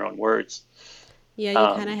sound of your own words. Yeah, you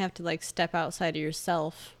kind of Um, have to like step outside of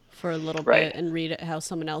yourself for a little right, bit and read it how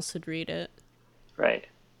someone else would read it. right,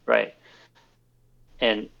 right.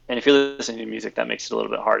 And if you're listening to music, that makes it a little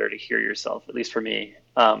bit harder to hear yourself, at least for me.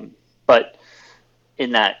 But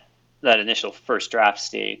in that initial first draft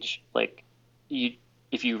stage, like, you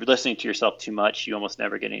if you're listening to yourself too much, you almost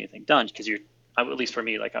never get anything done, because at least for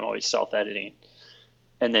me, like, I'm always self-editing,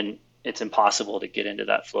 and then it's impossible to get into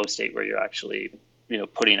that flow state where you're actually,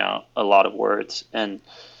 putting out a lot of words, and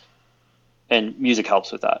music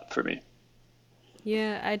helps with that for me.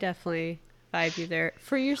 Yeah, I definitely vibe you there.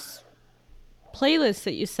 For your playlist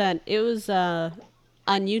that you sent, it was on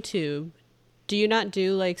YouTube. Do you not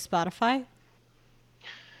do like Spotify?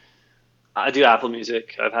 I do Apple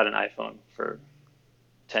Music. I've had an iPhone for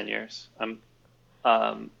 10 years. I'm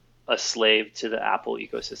a slave to the Apple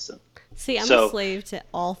ecosystem. See, I'm a So slave to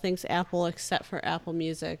all things Apple except for Apple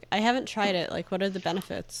Music. I haven't tried it. Like, what are the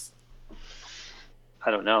benefits?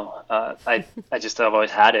 I don't know. I just have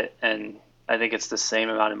always had it, and I think it's the same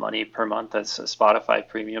amount of money per month as a Spotify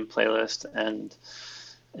premium playlist, and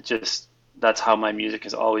it just that's how my music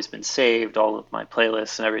has always been saved, all of my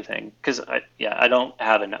playlists and everything. Because I don't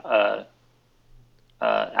have an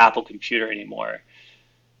Apple computer anymore,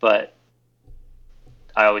 but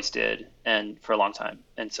I always did, and for a long time,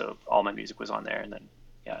 and so all my music was on there, and then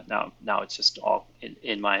now it's just all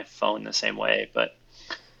in my phone the same way, but.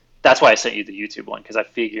 That's why I sent you the YouTube one, because I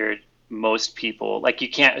figured most people, like, you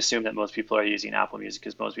can't assume that most people are using Apple Music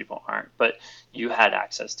because most people aren't, but you had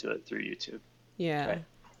access to it through YouTube, Yeah. right?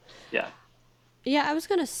 Yeah. Yeah, I was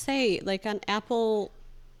going to say, like, on Apple,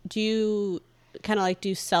 do you kind of like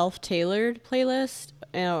do self-tailored playlist,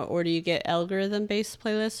 or do you get algorithm-based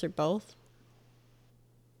playlists, or both?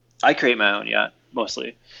 I create my own, yeah,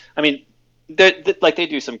 mostly. I mean, they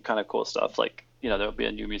do some kind of cool stuff, like, there'll be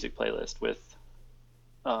a new music playlist with,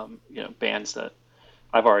 bands that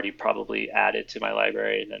I've already probably added to my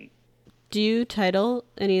library, and then Do you title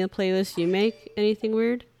any of the playlists you make anything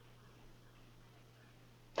weird?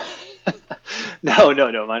 no, no,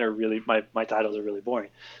 no. Mine are really my titles are really boring.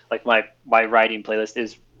 Like my writing playlist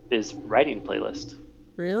is writing playlist.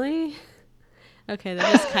 Really? Okay,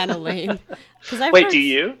 that is kind of lame. Because I've Wait, heard. do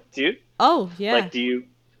you Oh, yeah. like do you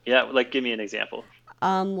yeah, like give me an example.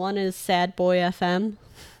 One is Sad Boy FM.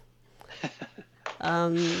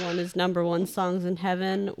 One is Number One Songs in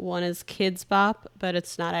Heaven. One is Kids Bop, but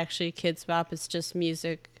it's not actually Kids Bop. It's just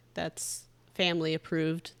music that's family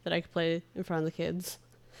approved that I could play in front of the kids.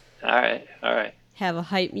 All right, all right. Have a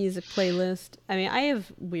hype music playlist. I mean, I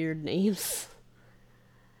have weird names.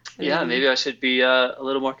 I Yeah, mean, maybe I should be a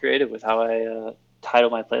little more creative with how I title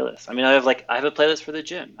my playlist. I mean, I have a playlist for the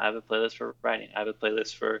gym. I have a playlist for writing. I have a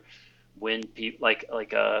playlist for when people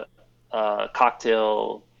like a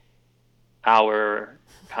cocktail hour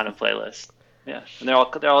kind of playlist. Yeah, and they're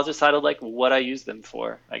all just titled like what I use them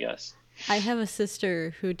for, I guess. I have a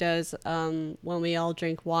sister who does when we all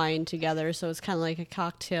drink wine together, so it's kind of like a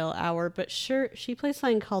cocktail hour. But sure, she plays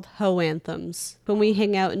something called Ho Anthems when we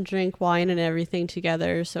hang out and drink wine and everything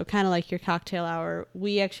together. So kind of like your cocktail hour.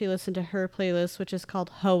 We actually listen to her playlist, which is called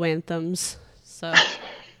Ho Anthems. So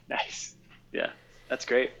Nice. Yeah, that's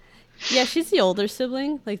great. yeah, she's the older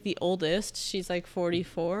sibling, like the oldest. She's like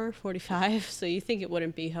 44, 45. So you think it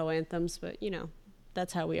wouldn't be Ho Anthems, but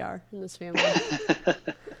that's how we are in this family.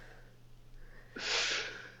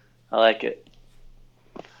 I like it.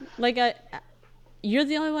 Like you're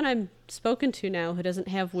the only one I've spoken to now who doesn't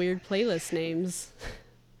have weird playlist names.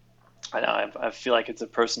 I know. I feel like it's a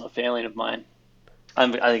personal failing of mine. I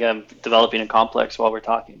think I'm developing a complex while we're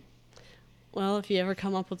talking. Well, if you ever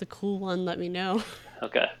come up with a cool one, let me know.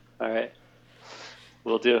 Okay. All right.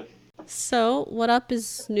 We'll do. So, what up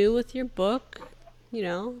is new with your book?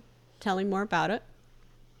 Tell me more about it.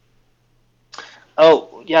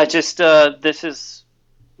 Oh yeah, just this is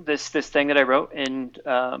this thing that I wrote in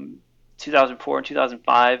 2004 and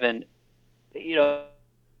 2005, and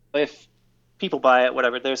if people buy it,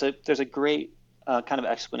 whatever, there's a great kind of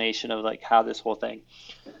explanation of like how this whole thing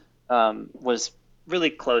was really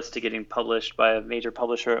close to getting published by a major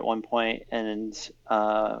publisher at one point, and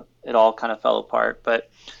it all kind of fell apart. But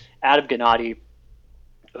Adam Gennady,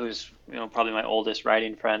 who's probably my oldest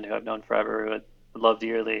writing friend, who I've known forever, who I love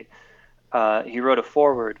dearly, he wrote a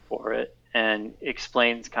foreword for it and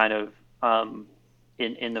explains kind of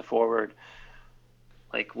in the foreword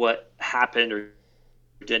like what happened or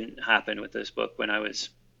didn't happen with this book when I was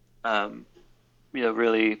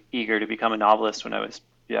really eager to become a novelist when I was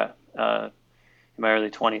in my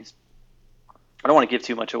early 20s. I don't want to give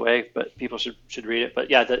too much away, but people should read it. But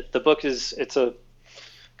yeah, the book it's a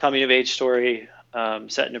coming of age story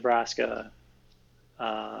set in Nebraska.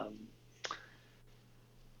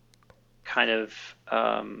 Kind of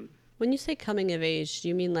When you say coming of age, do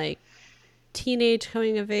you mean like teenage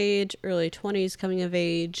coming of age, early 20s coming of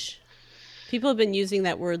age? People have been using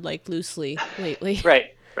that word like loosely lately.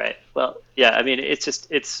 right. Well, yeah, I mean, it's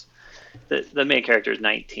the main character is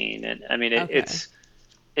 19, and I mean, Okay.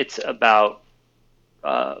 it's about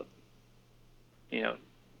uh, you know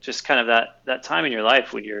just kind of that time in your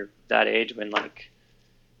life when you're that age, when like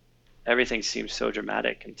everything seems so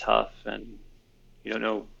dramatic and tough, and you don't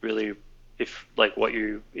know really if like what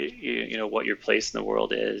you know what your place in the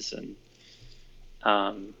world is, and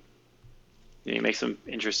um, you make some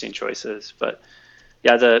interesting choices. But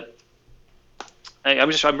yeah,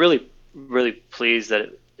 I'm really pleased that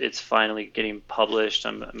it's finally getting published.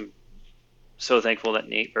 I'm so thankful that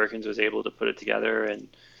Nate Perkins was able to put it together and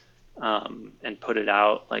put it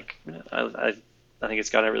out. Like I think it's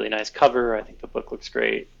got a really nice cover. I think the book looks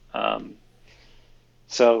great.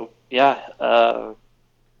 So yeah, Can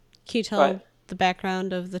you tell the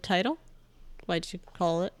background of the title? Why'd you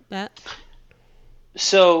call it that?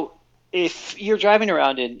 so if you're driving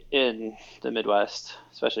around in the Midwest,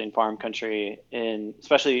 especially in farm country,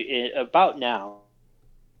 especially about now,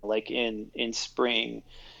 like in spring,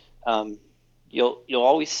 um, you'll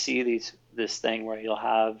always see this thing where you'll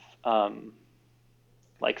have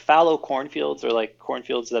like fallow cornfields, or like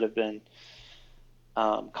cornfields that have been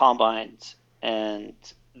combined, and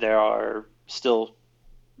there are still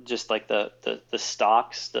just like the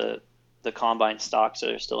stalks, the combine stalks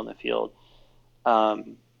that are still in the field.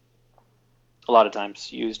 Um, a lot of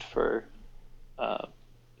times used for uh,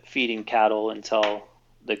 feeding cattle until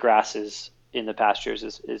the grass is in the pastures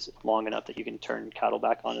is long enough that you can turn cattle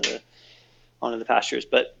back onto the pastures.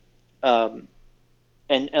 But and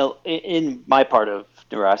in my part of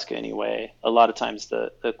Nebraska anyway, a lot of times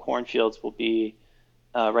the cornfields will be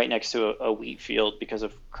right next to a wheat field because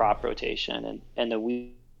of crop rotation, and the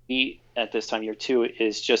wheat at this time of year too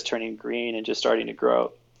is just turning green and just starting to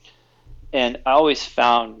grow. And I always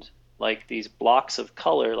found like these blocks of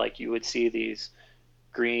color, like you would see these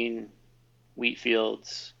green wheat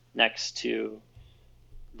fields next to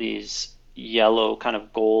these yellow kind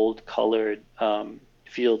of gold colored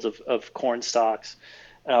fields of corn stalks.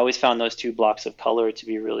 And I always found those two blocks of color to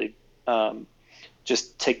be really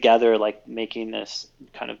just together, like making this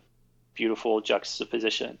kind of beautiful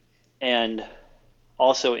juxtaposition. And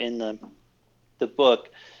also in the book,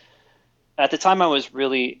 at the time I was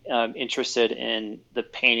really interested in the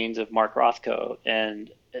paintings of Mark Rothko and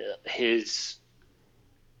his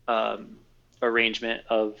arrangement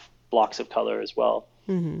of blocks of color as well.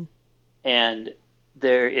 Mm-hmm. And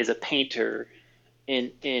there is a painter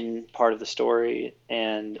in part of the story,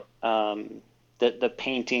 and the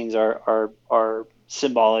paintings are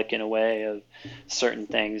symbolic in a way of certain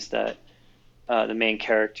things that the main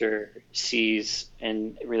character sees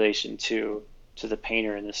in relation to the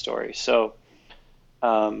painter in the story. So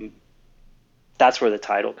that's where the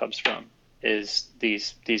title comes from, is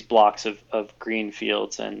these blocks of green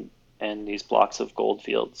fields and these blocks of gold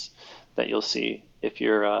fields that you'll see if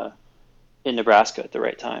you're in Nebraska at the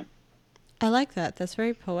right time. I like that. That's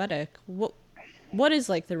very poetic. What is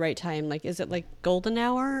like the right time? Like, is it like golden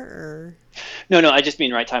hour or? No, I just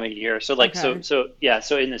mean right time of year. So like Okay. so yeah,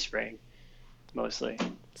 so in the spring mostly.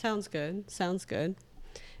 Sounds good. Sounds good.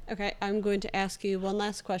 Okay, I'm going to ask you one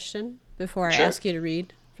last question before I Sure. ask you to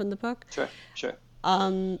read from the book. Sure.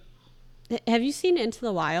 Have you seen Into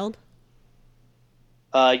the Wild?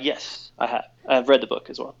 Yes, I have. I've read the book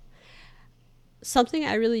as well. Something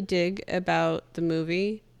I really dig about the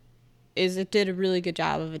movie is it did a really good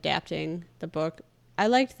job of adapting the book. I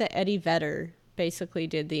liked that Eddie Vedder basically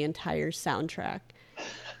did the entire soundtrack.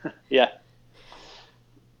 Yeah.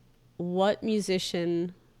 What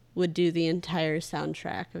musician would do the entire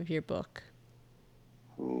soundtrack of your book?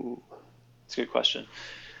 Ooh, that's a good question.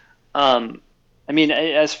 Um, I mean,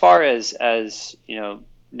 as far as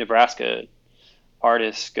Nebraska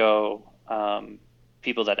artists go,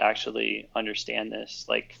 people that actually understand this,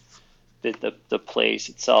 like the place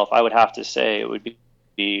itself, I would have to say it would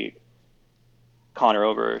be Conor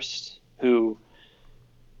Oberst, who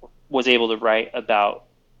was able to write about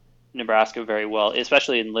Nebraska very well,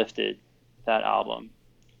 especially in Lifted, that album.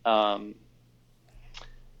 Um,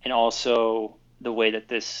 and also the way that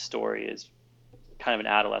this story is kind of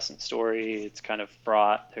an adolescent story. It's kind of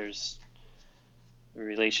fraught. There's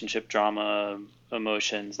relationship drama,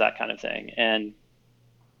 emotions, that kind of thing. And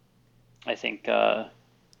I think, I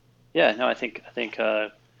think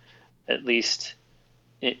at least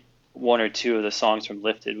one or two of the songs from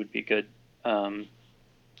Lifted would be good,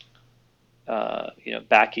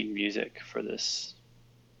 backing music for this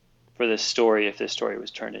story if this story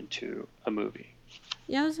was turned into a movie.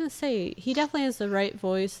 Yeah, I was gonna say he definitely has the right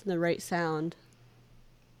voice and the right sound.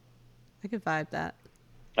 I could vibe that.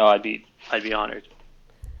 Oh, I'd be honored.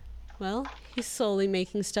 Well, he's slowly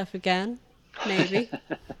making stuff again. Maybe.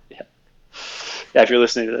 Yeah. Yeah, if you're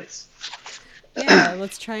listening to this. Yeah,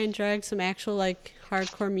 let's try and drag some actual like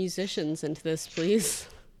hardcore musicians into this, please.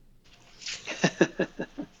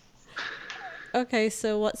 Okay,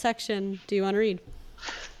 so what section do you want to read?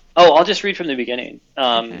 Oh, I'll just read from the beginning.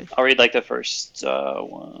 Okay. I'll read like the first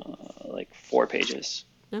like 4 pages.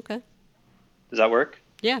 Okay. Does that work?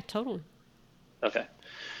 Yeah, totally. Okay.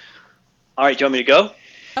 All right. Do you want me to go?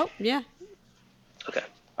 Oh, yeah. Okay.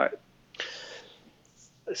 All right.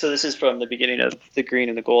 So this is from the beginning of The Green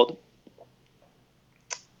and the Gold.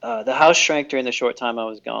 The house shrank during the short time I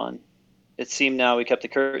was gone. It seemed now we kept the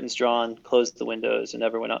curtains drawn, closed the windows, and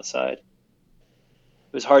never went outside.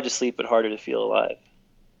 It was hard to sleep, but harder to feel alive.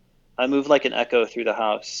 I moved like an echo through the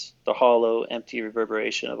house, the hollow, empty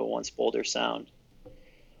reverberation of a once bolder sound.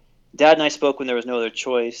 Dad and I spoke when there was no other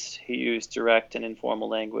choice. He used direct and informal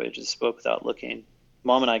language and spoke without looking.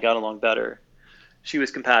 Mom and I got along better. She was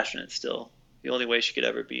compassionate still, the only way she could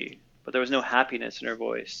ever be, but there was no happiness in her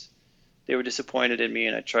voice. They were disappointed in me,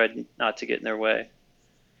 and I tried not to get in their way.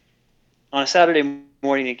 On a Saturday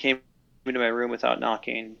morning, he came into my room without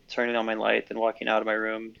knocking, turning on my light, then walking out of my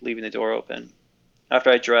room, leaving the door open. After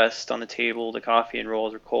I dressed, on the table, the coffee and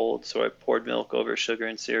rolls were cold, so I poured milk over sugar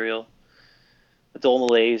and cereal. A dull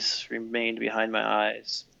malaise remained behind my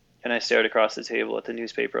eyes, and I stared across the table at the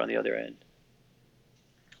newspaper on the other end.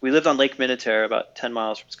 We lived on Lake Minnetonka, about 10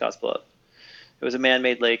 miles from Scottsbluff. It was a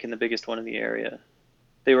man-made lake and the biggest one in the area.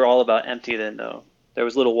 They were all about empty then, though. There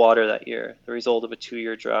was little water that year, the result of a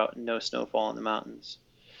 2-year drought and no snowfall in the mountains.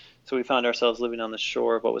 So we found ourselves living on the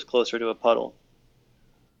shore of what was closer to a puddle.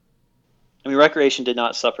 I mean, recreation did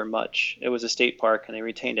not suffer much. It was a state park, and they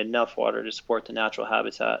retained enough water to support the natural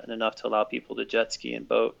habitat and enough to allow people to jet ski and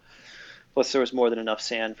boat. Plus, there was more than enough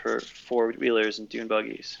sand for four-wheelers and dune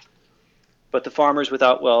buggies. But the farmers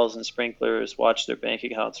without wells and sprinklers watched their bank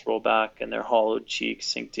accounts roll back and their hollowed cheeks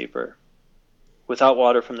sink deeper. Without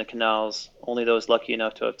water from the canals, only those lucky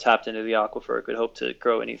enough to have tapped into the aquifer could hope to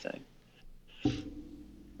grow anything.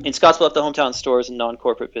 In Scottsbluff, the hometown stores and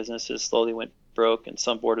non-corporate businesses slowly went broke, and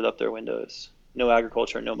some boarded up their windows. No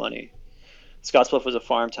agriculture, no money. Scottsbluff was a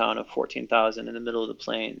farm town of 14,000 in the middle of the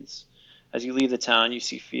plains. As you leave the town, you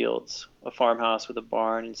see fields, a farmhouse with a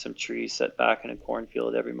barn and some trees set back in a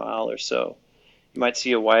cornfield every mile or so. You might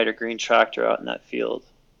see a white or green tractor out in that field,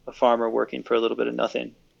 a farmer working for a little bit of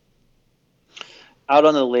nothing. Out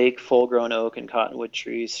on the lake, full-grown oak and cottonwood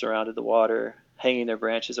trees surrounded the water, hanging their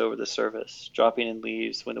branches over the surface, dropping in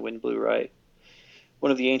leaves when the wind blew right.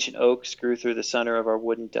 One of the ancient oaks grew through the center of our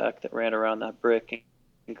wooden deck that ran around that brick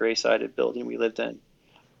and gray-sided building we lived in.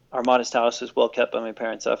 Our modest house was well kept by my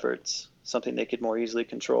parents' efforts, something they could more easily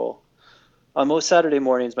control. On most Saturday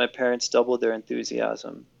mornings, my parents doubled their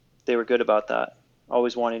enthusiasm. They were good about that,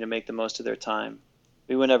 always wanting to make the most of their time.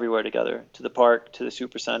 We went everywhere together, to the park, to the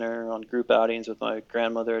supercenter, on group outings with my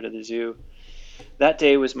grandmother to the zoo. That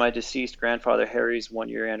day was my deceased grandfather Harry's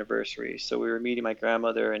 1-year anniversary, so we were meeting my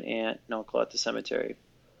grandmother and aunt and uncle at the cemetery.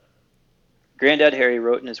 Granddad Harry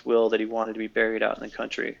wrote in his will that he wanted to be buried out in the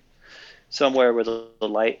country, somewhere where the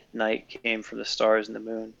light night came from the stars and the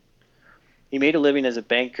moon. He made a living as a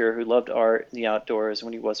banker who loved art and the outdoors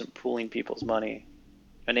when he wasn't pooling people's money.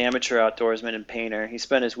 An amateur outdoorsman and painter, he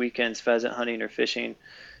spent his weekends pheasant hunting or fishing,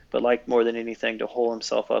 but liked more than anything to hole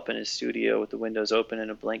himself up in his studio with the windows open and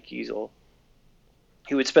a blank easel.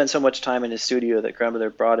 He would spend so much time in his studio that grandmother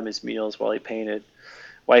brought him his meals while he painted,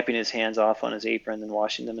 wiping his hands off on his apron and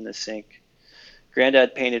washing them in the sink.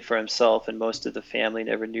 Granddad painted for himself, and most of the family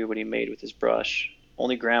never knew what he made with his brush.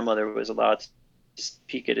 Only grandmother was allowed to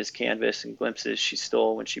peek at his canvas and glimpses she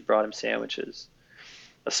stole when she brought him sandwiches.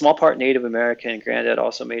 A small part Native American, Granddad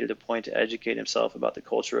also made it a point to educate himself about the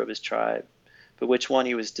culture of his tribe, but which one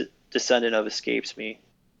he was descendant of escapes me.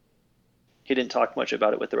 He didn't talk much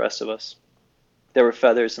about it with the rest of us. There were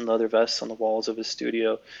feathers and leather vests on the walls of his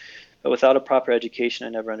studio, but without a proper education I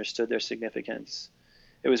never understood their significance.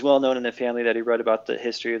 It was well known in the family that he read about the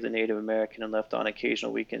history of the Native American and left on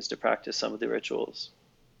occasional weekends to practice some of the rituals.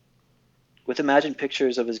 With imagined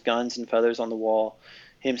pictures of his guns and feathers on the wall,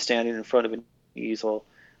 him standing in front of an easel,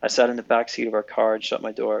 I sat in the back seat of our car and shut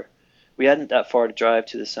my door. We hadn't that far to drive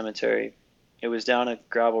to the cemetery. It was down a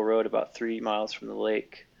gravel road about 3 miles from the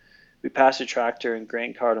lake. We passed a tractor and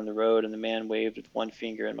grain cart on the road, and the man waved with one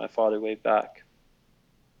finger, and my father waved back.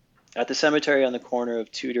 At the cemetery on the corner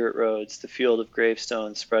of two dirt roads, the field of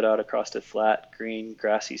gravestones spread out across a flat, green,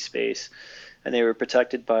 grassy space, and they were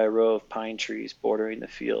protected by a row of pine trees bordering the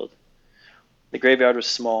field. The graveyard was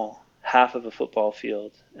small, half of a football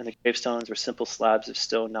field, and the gravestones were simple slabs of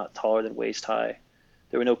stone not taller than waist high.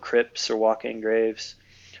 There were no crypts or walk-in graves.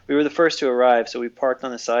 We were the first to arrive, so we parked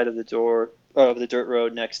on the side of the dirt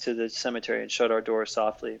road next to the cemetery and shut our door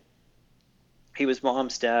softly. He was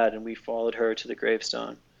Mom's dad, and we followed her to the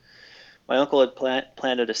gravestone. My uncle had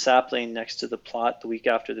planted a sapling next to the plot the week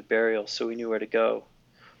after the burial, so we knew where to go.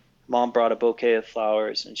 Mom brought a bouquet of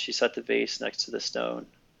flowers, and she set the vase next to the stone.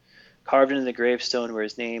 Carved into the gravestone were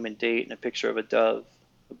his name and date and a picture of a dove,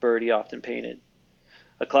 a bird he often painted.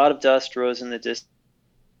 A cloud of dust rose in the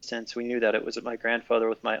distance. We knew that it was my grandfather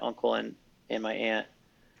with my uncle and my aunt.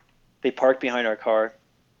 They parked behind our car.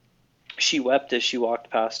 She wept as she walked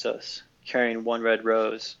past us, carrying one red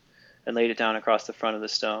rose, and laid it down across the front of the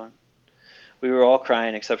stone. We were all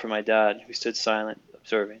crying except for my dad, who stood silent,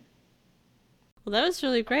 observing. Well, that was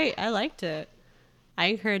really great. I liked it. I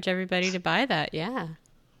encourage everybody to buy that. Yeah.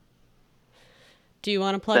 Do you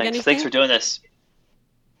want to plug anything? Thanks for doing this.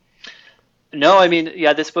 No, I mean,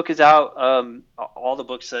 yeah, this book is out. All the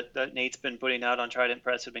books that Nate's been putting out on Trident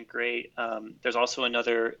Press have been great. There's also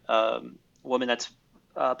another woman that's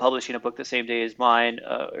publishing a book the same day as mine.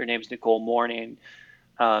 Her name's Nicole Morning.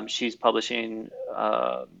 She's publishing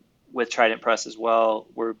with Trident Press as well.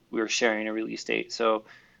 We're sharing a release date. So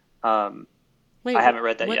Wait, I haven't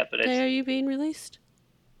read that yet, but what day it's are you being released?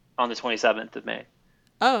 on the 27th of May.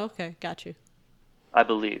 Oh, okay. Got you. I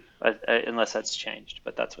believe, unless that's changed,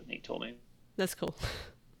 but that's what Nate told me. That's cool.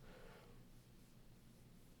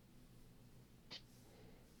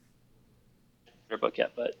 Her book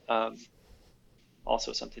yet, but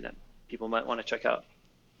also something that people might want to check out.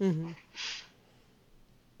 Mm-hmm.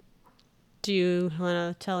 Do you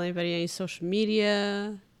want to tell anybody any social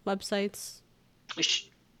media websites?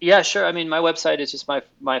 Yeah, sure. I mean, my website is just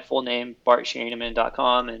my full name,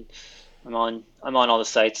 bartshaneman.com, and I'm on all the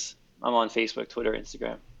sites. I'm on Facebook, Twitter,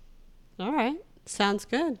 Instagram. All right. Sounds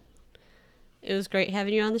good. It was great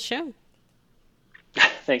having you on the show.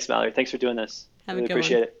 Thanks, Mallory. Thanks for doing this. Have really a good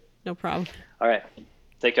appreciate one. it. No problem. All right.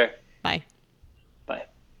 Take care. Bye. Bye.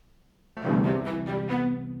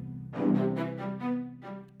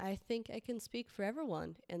 I think I can speak for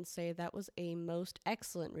everyone and say that was a most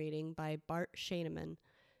excellent reading by Bart Shaneman.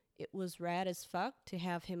 It was rad as fuck to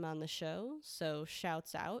have him on the show, so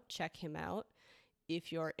shouts out, check him out.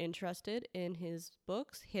 If you're interested in his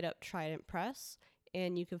books, hit up Trident Press,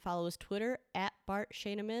 and you can follow his Twitter at Bart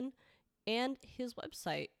Shaneman, and his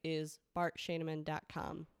website is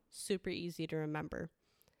bartshaneman.com. Super easy to remember.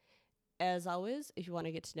 As always, if you want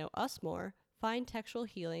to get to know us more, find Textual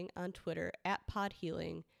Healing on Twitter at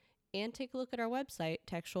podhealing, and take a look at our website,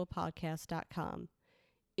 textualpodcast.com.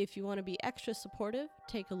 If you want to be extra supportive,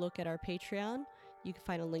 take a look at our Patreon. You can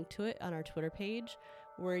find a link to it on our Twitter page,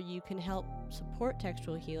 where you can help support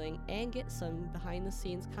Textual Healing and get some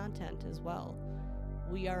behind-the-scenes content as well.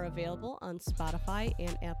 We are available on Spotify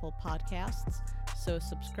and Apple Podcasts, so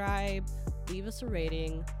subscribe, leave us a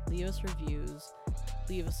rating, leave us reviews,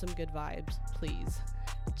 leave us some good vibes, please.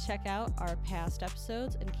 Check out our past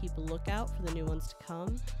episodes and keep a lookout for the new ones to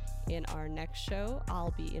come. In our next show,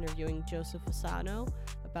 I'll be interviewing Joseph Fasano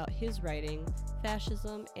about his writing,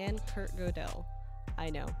 fascism, and Kurt Gödel. I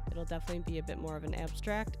know, it'll definitely be a bit more of an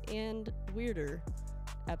abstract and weirder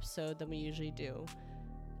episode than we usually do.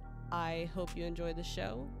 I hope you enjoy the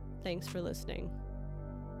show. Thanks for listening.